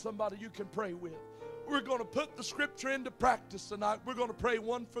find somebody you can pray with. We're going to put the scripture into practice tonight. We're going to pray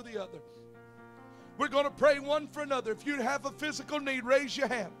one for the other. We're going to pray one for another. If you have a physical need, raise your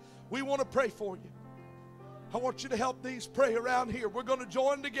hand. We want to pray for you. I want you to help these pray around here. We're going to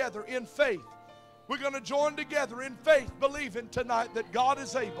join together in faith. We're going to join together in faith, believing tonight that God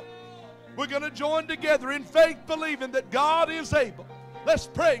is able. We're going to join together in faith, believing that God is able. Let's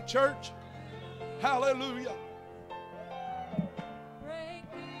pray, church. Hallelujah. Break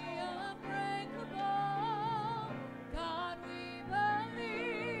the unbreakable. God, we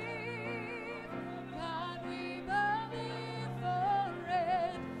believe. God, we believe for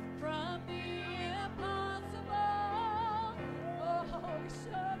it. From the impossible. Oh, we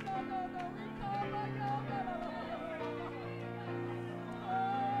should no, we come on, oh,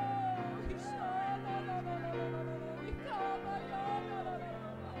 we should no, we come on,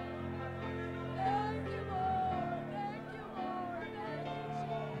 thank you, Lord. Thank you, Lord. Thank you, Jesus.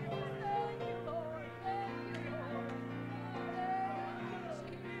 Thank you, Lord. Thank you, Lord. Thank you,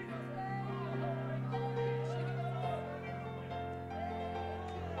 Jesus. Thank you, Lord. Thank you,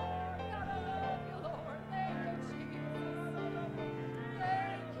 Jesus. God, I love you, Lord. Thank you, Jesus.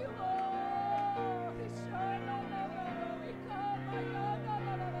 Thank you, Lord. We sure we come, my God.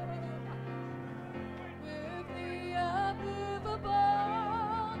 With the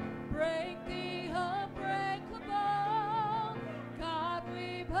unmovable, break the unbreakable. God, we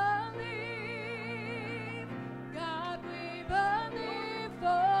believe. God, we believe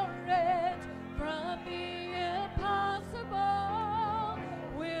for it. From the impossible,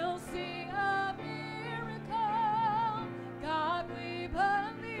 we'll see a miracle. God, we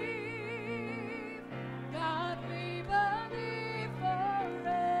believe. God, we believe for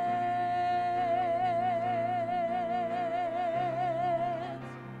it.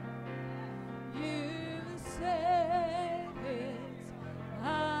 You said it,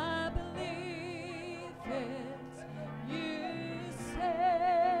 I believe it. You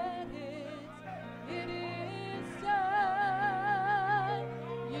said it is done.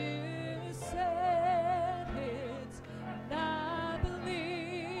 You said it, and I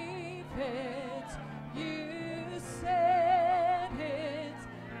believe it. You said it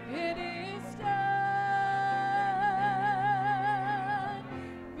is done.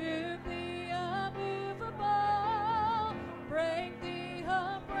 Move the unmovable, break the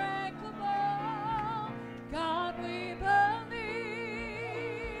unbreakable. God, we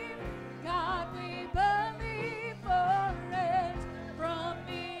believe. God, we believe for it. From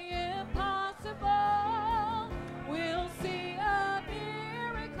the impossible, we'll see a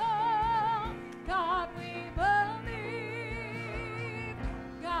miracle. God, we believe.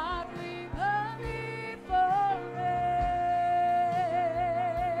 God, we believe for it.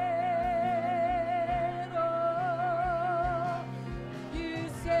 Oh, you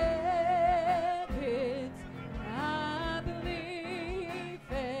said it, I believe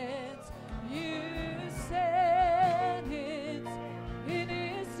it. You said it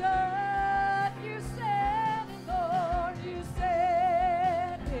is done. You said it, Lord. You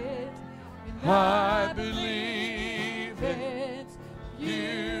said it, and I believe it.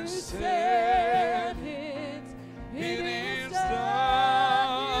 You said it is done. You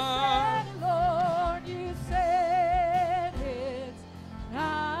said it, Lord. You said it.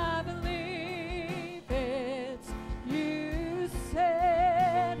 I believe it. You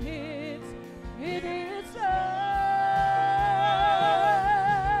said it. It is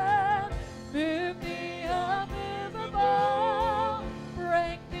done. Move the unmovable,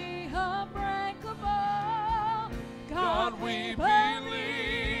 break the unbreakable. God, we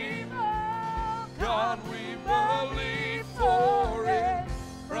believe. God, we believe for it.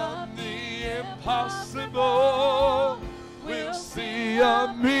 From the impossible, we'll see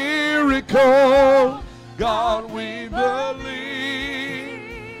a miracle. God, we believe.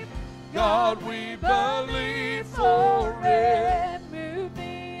 God, we believe for it. Move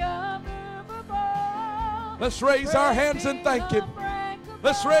the unmovable. Let's raise our hands and thank Him.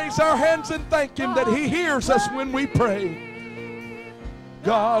 Let's raise our hands and thank Him that He hears us when we pray.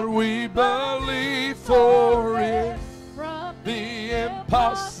 God, we believe for it. From The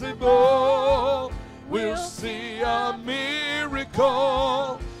impossible, we'll see a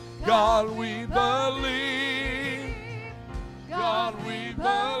miracle. God, we believe. God, we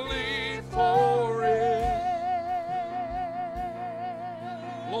believe for it.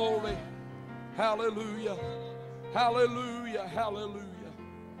 Glory. Hallelujah. Hallelujah. Hallelujah.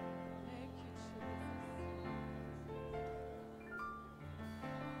 Thank you, Jesus.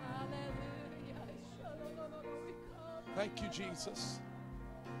 Hallelujah. Thank you, Jesus.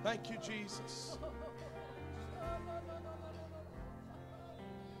 Thank you, Jesus. Thank you, Jesus.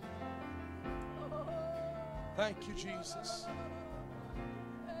 Thank you, Jesus.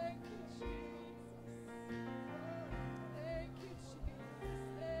 Thank you, Jesus. Thank you, Jesus.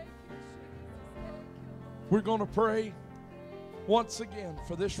 Thank you, Lord. We're going to pray once again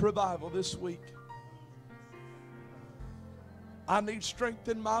for this revival this week. I need strength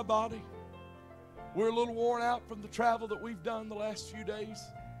in my body. We're a little worn out from the travel that we've done the last few days,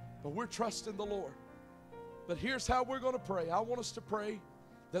 but we're trusting the Lord. But here's how we're going to pray. I want us to pray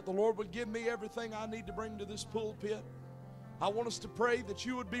that the Lord would give me everything I need to bring to this pulpit. I want us to pray that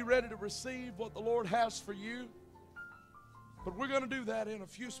you would be ready to receive what the Lord has for you. But we're going to do that in a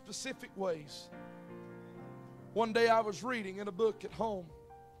few specific ways. One day I was reading in a book at home,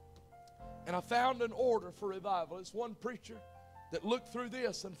 and I found an order for revival. It's one preacher that looked through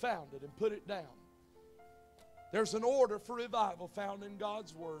this and found it and put it down. There's an order for revival found in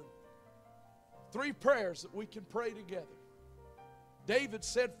God's Word. 3 prayers that we can pray together. David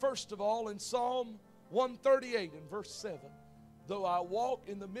said, first of all, in Psalm 138 and verse 7, though I walk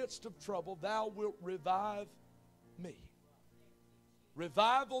in the midst of trouble, thou wilt revive me.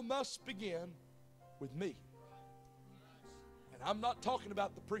 Revival must begin with me. And I'm not talking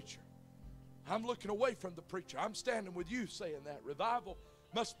about the preacher. I'm looking away from the preacher. I'm standing with you saying that. Revival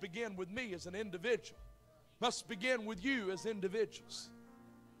must begin with me as an individual. Must begin with you as individuals.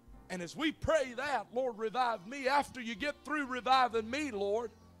 And as we pray that, Lord, revive me, after you get through reviving me,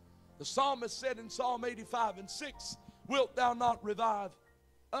 Lord, the psalmist said in Psalm 85 and 6, wilt thou not revive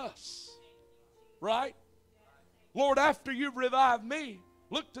us? Right? Lord, after you've revived me,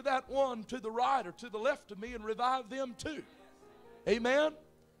 look to that one to the right or to the left of me and revive them too. Amen?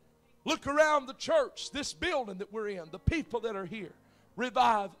 Look around the church, this building that we're in, the people that are here.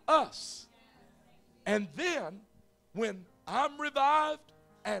 Revive us. And then, when I'm revived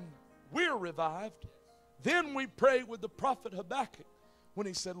and we're revived, then we pray with the prophet Habakkuk when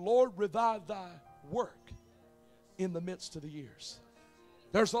he said, Lord, revive thy work in the midst of the years.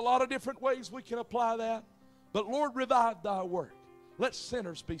 There's a lot of different ways we can apply that, but Lord, revive thy work. Let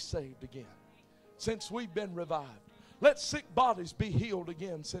sinners be saved again since we've been revived. Let sick bodies be healed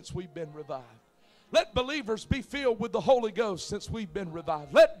again since we've been revived. Let believers be filled with the Holy Ghost since we've been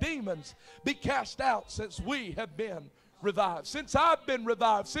revived. Let demons be cast out since we have been revived. Since I've been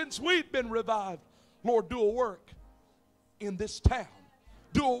revived, since we've been revived, Lord, do a work in this town.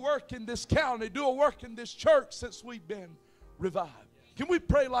 Do a work in this county. Do a work in this church since we've been revived. Can we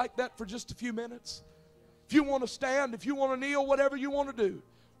pray like that for just a few minutes? If you want to stand, if you want to kneel, whatever you want to do,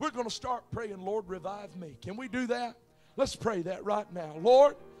 we're going to start praying, Lord, revive me. Can we do that? Let's pray that right now.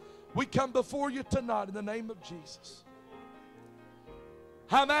 Lord, we come before you tonight in the name of Jesus.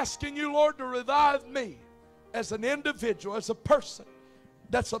 I'm asking you, Lord, to revive me as an individual, as a person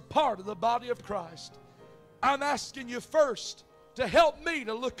that's a part of the body of Christ. I'm asking you first to help me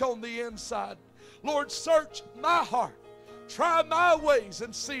to look on the inside. Lord, search my heart. Try my ways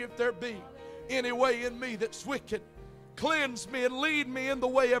and see if there be any way in me that's wicked. Cleanse me and lead me in the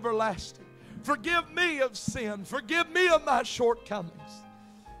way everlasting. Forgive me of sin. Forgive me of my shortcomings.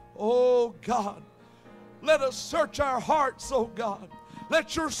 Oh God, let us search our hearts, oh God.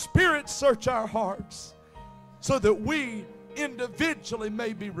 Let your Spirit search our hearts so that we individually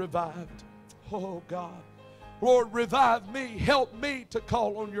may be revived. Oh God, Lord, revive me. Help me to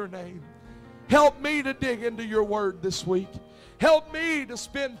call on your name. Help me to dig into your word this week. Help me to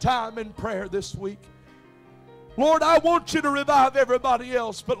spend time in prayer this week. Lord, I want you to revive everybody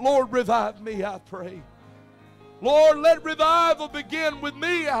else, but Lord, revive me, I pray. Lord, let revival begin with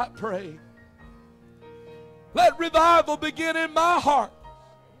me, I pray. Let revival begin in my heart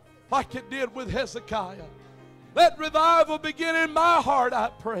like it did with Hezekiah. Let revival begin in my heart,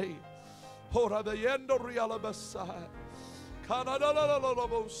 I pray.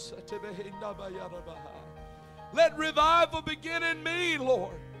 Let revival begin in me,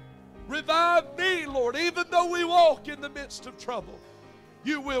 Lord. Revive me, Lord. Even though we walk in the midst of trouble,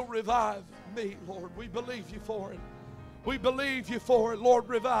 you will revive me, Lord. We believe you for it. We believe you for it. Lord,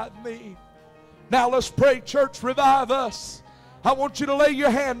 revive me. Now let's pray, church, revive us. I want you to lay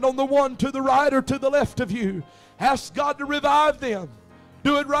your hand on the one to the right or to the left of you. Ask God to revive them.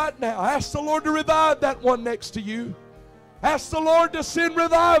 Do it right now. Ask the Lord to revive that one next to you. Ask the Lord to send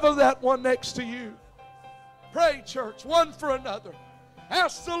revival to that one next to you. Pray, church, one for another.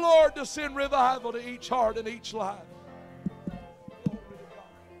 Ask the Lord to send revival to each heart and each life.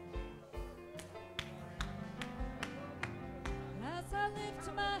 As I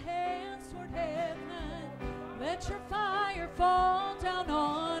lift my hands toward heaven, let your fire fall down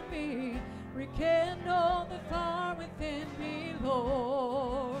on me. Rekindle the fire within me,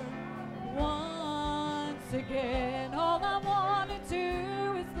 Lord. Once again, all I want to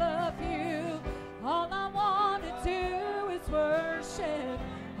do is love you. All I want to do is worship.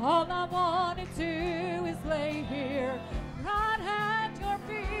 All I want to do is lay here right at your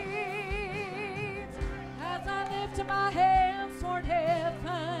feet. my hands toward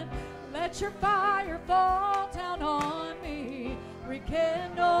heaven. Let your fire fall down on me.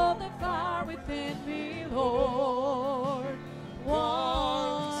 Rekindle the fire within me, Lord.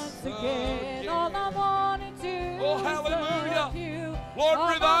 Once again, all I want to do Oh, is hallelujah. love you. Lord, All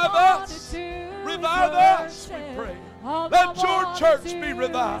I revive want us. to do is Revive us, we worship. pray. All Let I your want church to be do is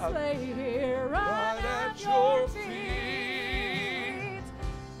revived. lay here right at your feet.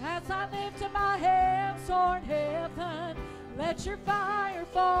 As I lift up my hands toward heaven, let your fire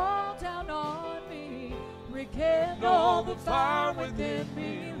fall down on me. Rekindle the fire within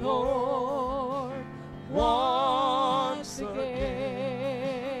me, Lord. Once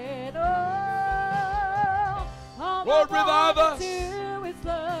again. Oh, all Lord, I revive want us. to do is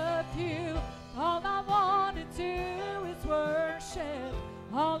love you. All I want to do is worship.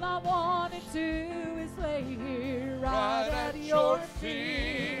 All I want to do is lay here right at your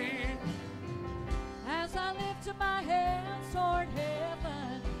feet. As I lift up my hands toward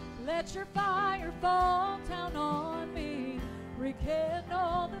heaven, let your fire fall down on me.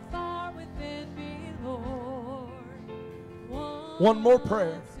 Rekindle the fire within me, Lord. One more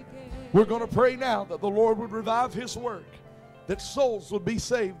prayer. Once again. We're going to pray now that the Lord would revive His work, that souls would be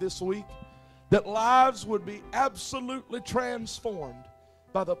saved this week, that lives would be absolutely transformed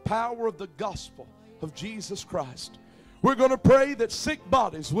by the power of the gospel of Jesus Christ. We're going to pray that sick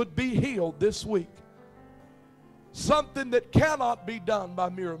bodies would be healed this week. Something that cannot be done by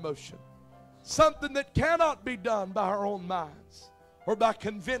mere emotion. Something that cannot be done by our own minds or by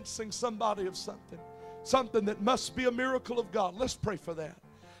convincing somebody of something. Something that must be a miracle of God. Let's pray for that.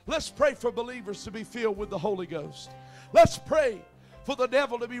 Let's pray for believers to be filled with the Holy Ghost. Let's pray for the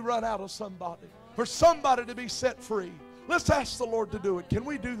devil to be run out of somebody, for somebody to be set free. Let's ask the Lord to do it. Can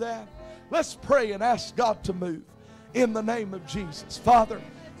we do that? Let's pray and ask God to move in the name of Jesus. Father,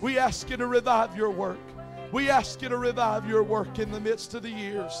 we ask you to revive your work. We ask you to revive your work in the midst of the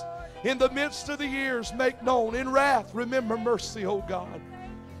years. In the midst of the years, make known. In wrath, remember mercy, oh God.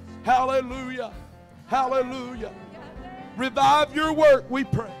 Hallelujah. Hallelujah. Revive your work, we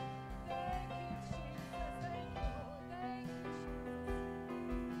pray.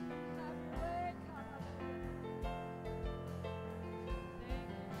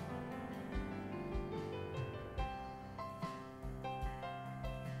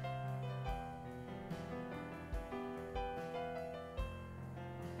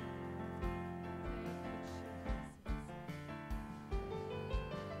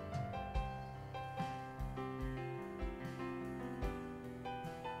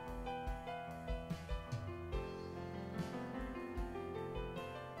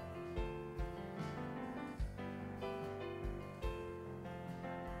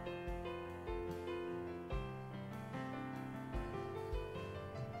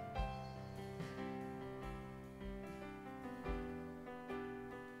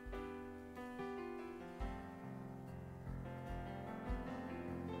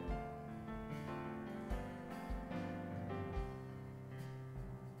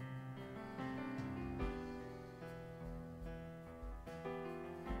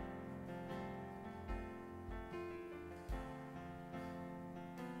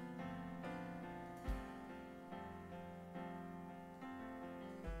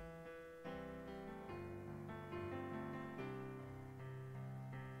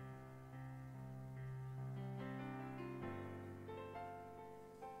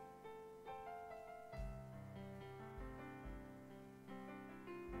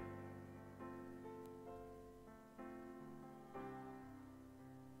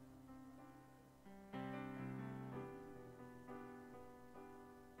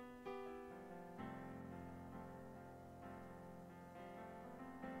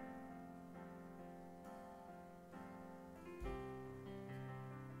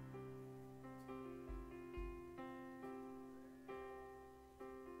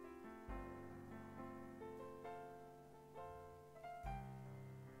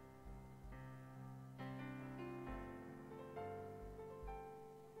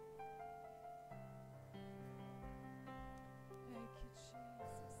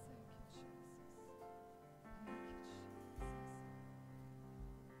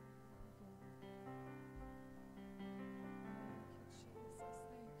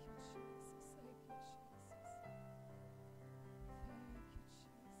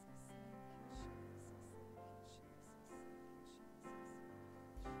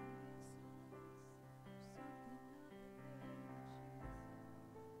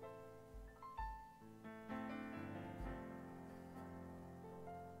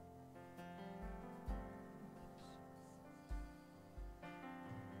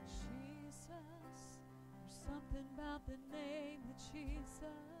 something about the name of Jesus.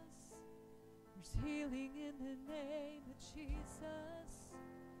 There's healing in the name of Jesus.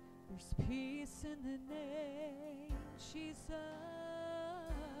 There's peace in the name Jesus.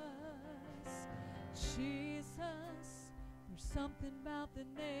 Jesus. There's something about the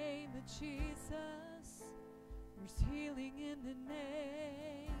name of Jesus. There's healing in the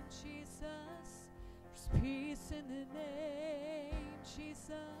name Jesus. There's peace in the name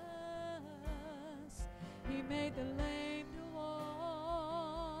Jesus. He made the lame to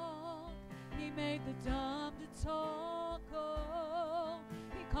walk. He made the dumb to talk. Oh,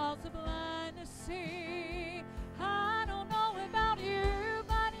 He caused the blind to see. I don't know about you,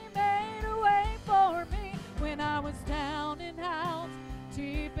 but He made a way for me when I was down and out,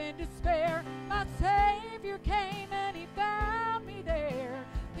 deep in despair. My Savior came and He found me there.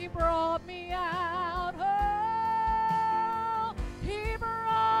 He brought me out. Oh, He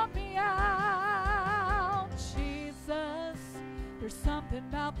brought me out. Jesus, there's something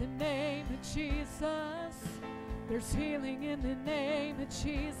about the name of Jesus. There's healing in the name of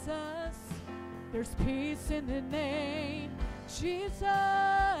Jesus. There's peace in the name Jesus.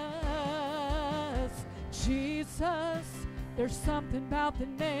 Jesus, there's something about the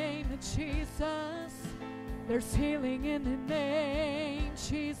name of Jesus. There's healing in the name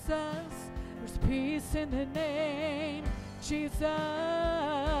Jesus. There's peace in the name Jesus.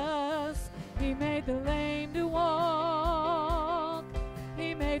 He made the lame to walk.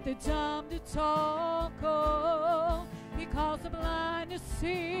 He made the dumb to talk. Oh, He caused the blind to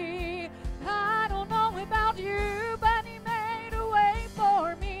see. I don't know about you, but He made a way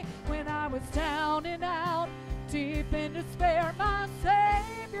for me when I was down and out, deep in despair. My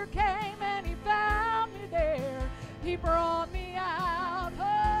Savior came and He found me there. He brought me out.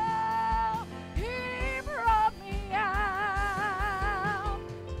 Oh, He brought me out.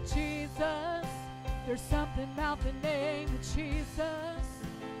 Jesus, there's something about the name of Jesus.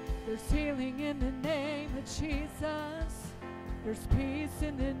 There's healing in the name of Jesus. There's peace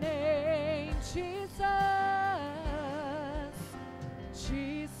in the name Jesus.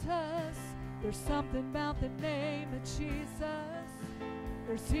 Jesus, there's something about the name of Jesus.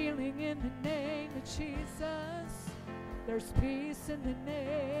 There's healing in the name of Jesus. There's peace in the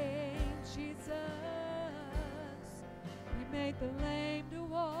name Jesus. He made the lame to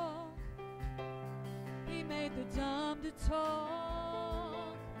walk. He made the dumb to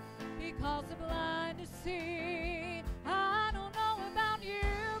talk. He caused the blind to see. I don't know about you,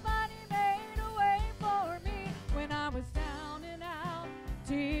 but He made a way for me when I was down and out,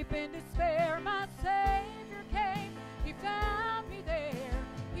 deep in despair. My Savior came, He found me there.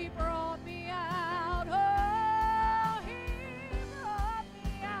 He brought me out. Oh, He brought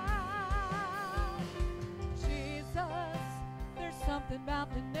me out. Jesus, there's something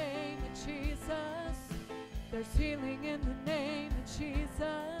about the name of Jesus. There's healing in the name of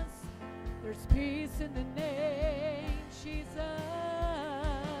Jesus. There's peace in the name Jesus.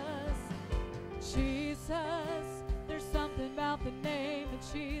 Jesus, there's something about the name of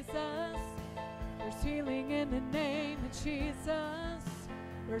Jesus. There's healing in the name of Jesus.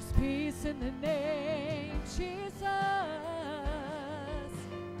 There's peace in the name Jesus.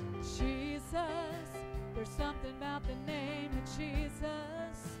 Jesus, there's something about the name of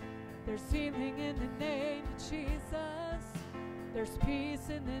Jesus. There's healing in the name of Jesus. There's peace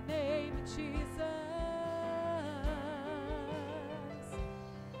in the name of Jesus.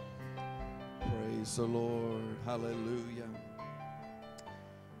 Praise the Lord. Hallelujah.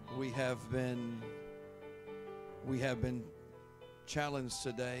 We have been challenged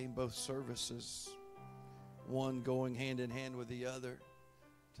today in both services, one going hand in hand with the other,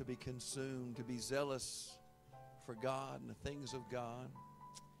 to be consumed, to be zealous for God and the things of God.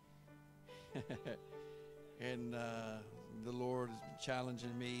 And the Lord has been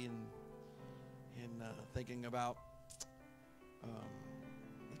challenging me in thinking about the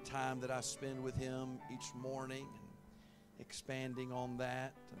time that I spend with Him each morning and expanding on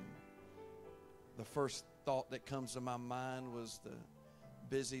that. And the first thought that comes to my mind was the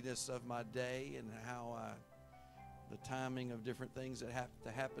busyness of my day and how the timing of different things that have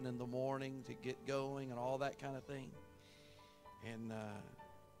to happen in the morning to get going and all that kind of thing. And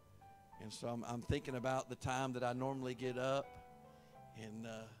so I'm thinking about the time that I normally get up, and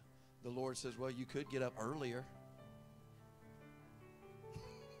the Lord says, well, you could get up earlier.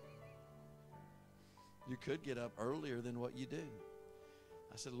 You could get up earlier than what you do.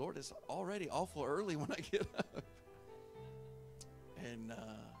 I said, Lord, it's already awful early when I get up. And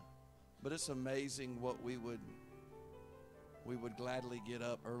but it's amazing what we would gladly get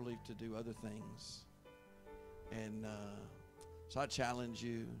up early to do other things. And so I challenge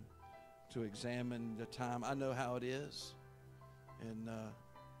you to examine the time. I know how it is. And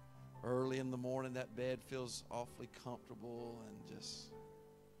early in the morning, that bed feels awfully comfortable and just.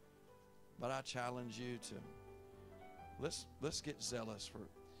 But I challenge you to let's get zealous for.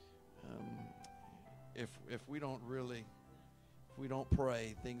 If we don't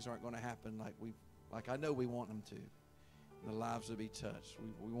pray, things aren't going to happen like I know we want them to. The lives will be touched.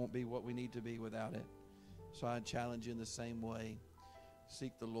 We won't be what we need to be without it. So I challenge you in the same way.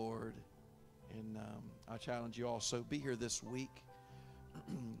 Seek the Lord. And I challenge you also, be here this week.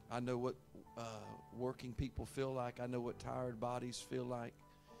 I know what working people feel like. I know what tired bodies feel like.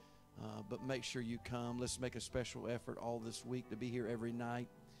 But make sure you come. Let's make a special effort all this week to be here every night.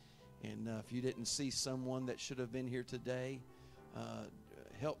 And if you didn't see someone that should have been here today,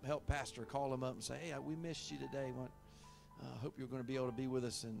 help Pastor. Call them up and say, hey, we missed you today. Hope you're going to be able to be with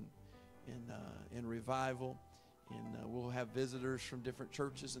us in revival. And we'll have visitors from different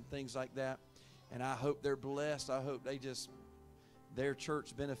churches and things like that. And I hope they're blessed. I hope their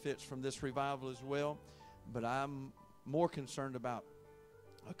church benefits from this revival as well. But I'm more concerned about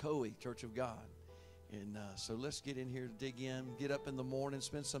Ocoee, Church of God. And so let's get in here, dig in, get up in the morning,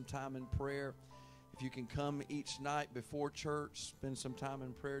 spend some time in prayer. If you can come each night before church, spend some time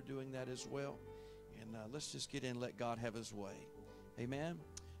in prayer doing that as well. And let's just get in and let God have his way. Amen.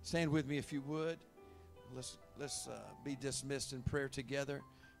 Stand with me if you would. Let's be dismissed in prayer together.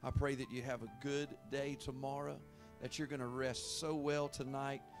 I pray that you have a good day tomorrow, that you're going to rest so well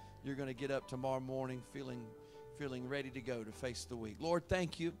tonight. You're going to get up tomorrow morning feeling ready to go to face the week. Lord,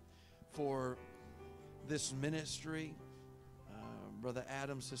 thank you for this ministry. Brother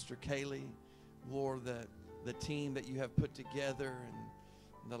Adam, Sister Kaylee, Lord, the team that you have put together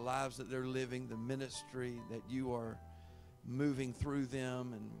and the lives that they're living, the ministry that you are moving through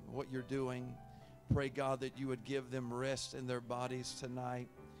them and what you're doing. Pray, God, that you would give them rest in their bodies tonight.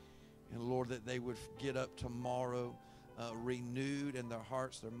 And, Lord, that they would get up tomorrow renewed in their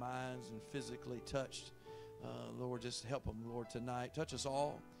hearts, their minds, and physically touched. Lord, just help them, Lord, tonight. Touch us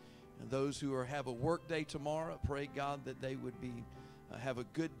all. And those who have a work day tomorrow, pray, God, that they would have a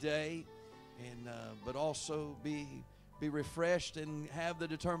good day, and but also be refreshed and have the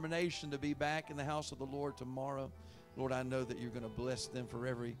determination to be back in the house of the Lord tomorrow. Lord, I know that you're going to bless them for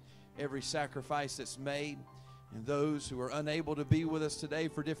every sacrifice that's made. And those who are unable to be with us today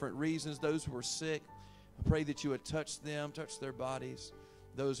for different reasons, those who are sick, I pray that you would touch them, touch their bodies.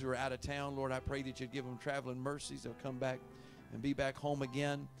 Those who are out of town, Lord, I pray that you'd give them traveling mercies. They'll come back and be back home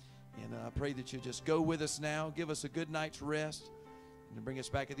again. And I pray that you just go with us now, give us a good night's rest, and bring us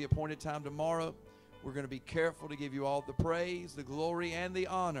back at the appointed time tomorrow. We're going to be careful to give you all the praise, the glory, and the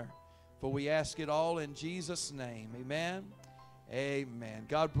honor, for we ask it all in Jesus' name. Amen. Amen.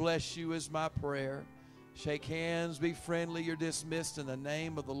 God bless you is my prayer. Shake hands, be friendly. You're dismissed in the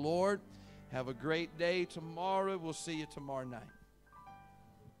name of the Lord. Have a great day tomorrow. We'll see you tomorrow night.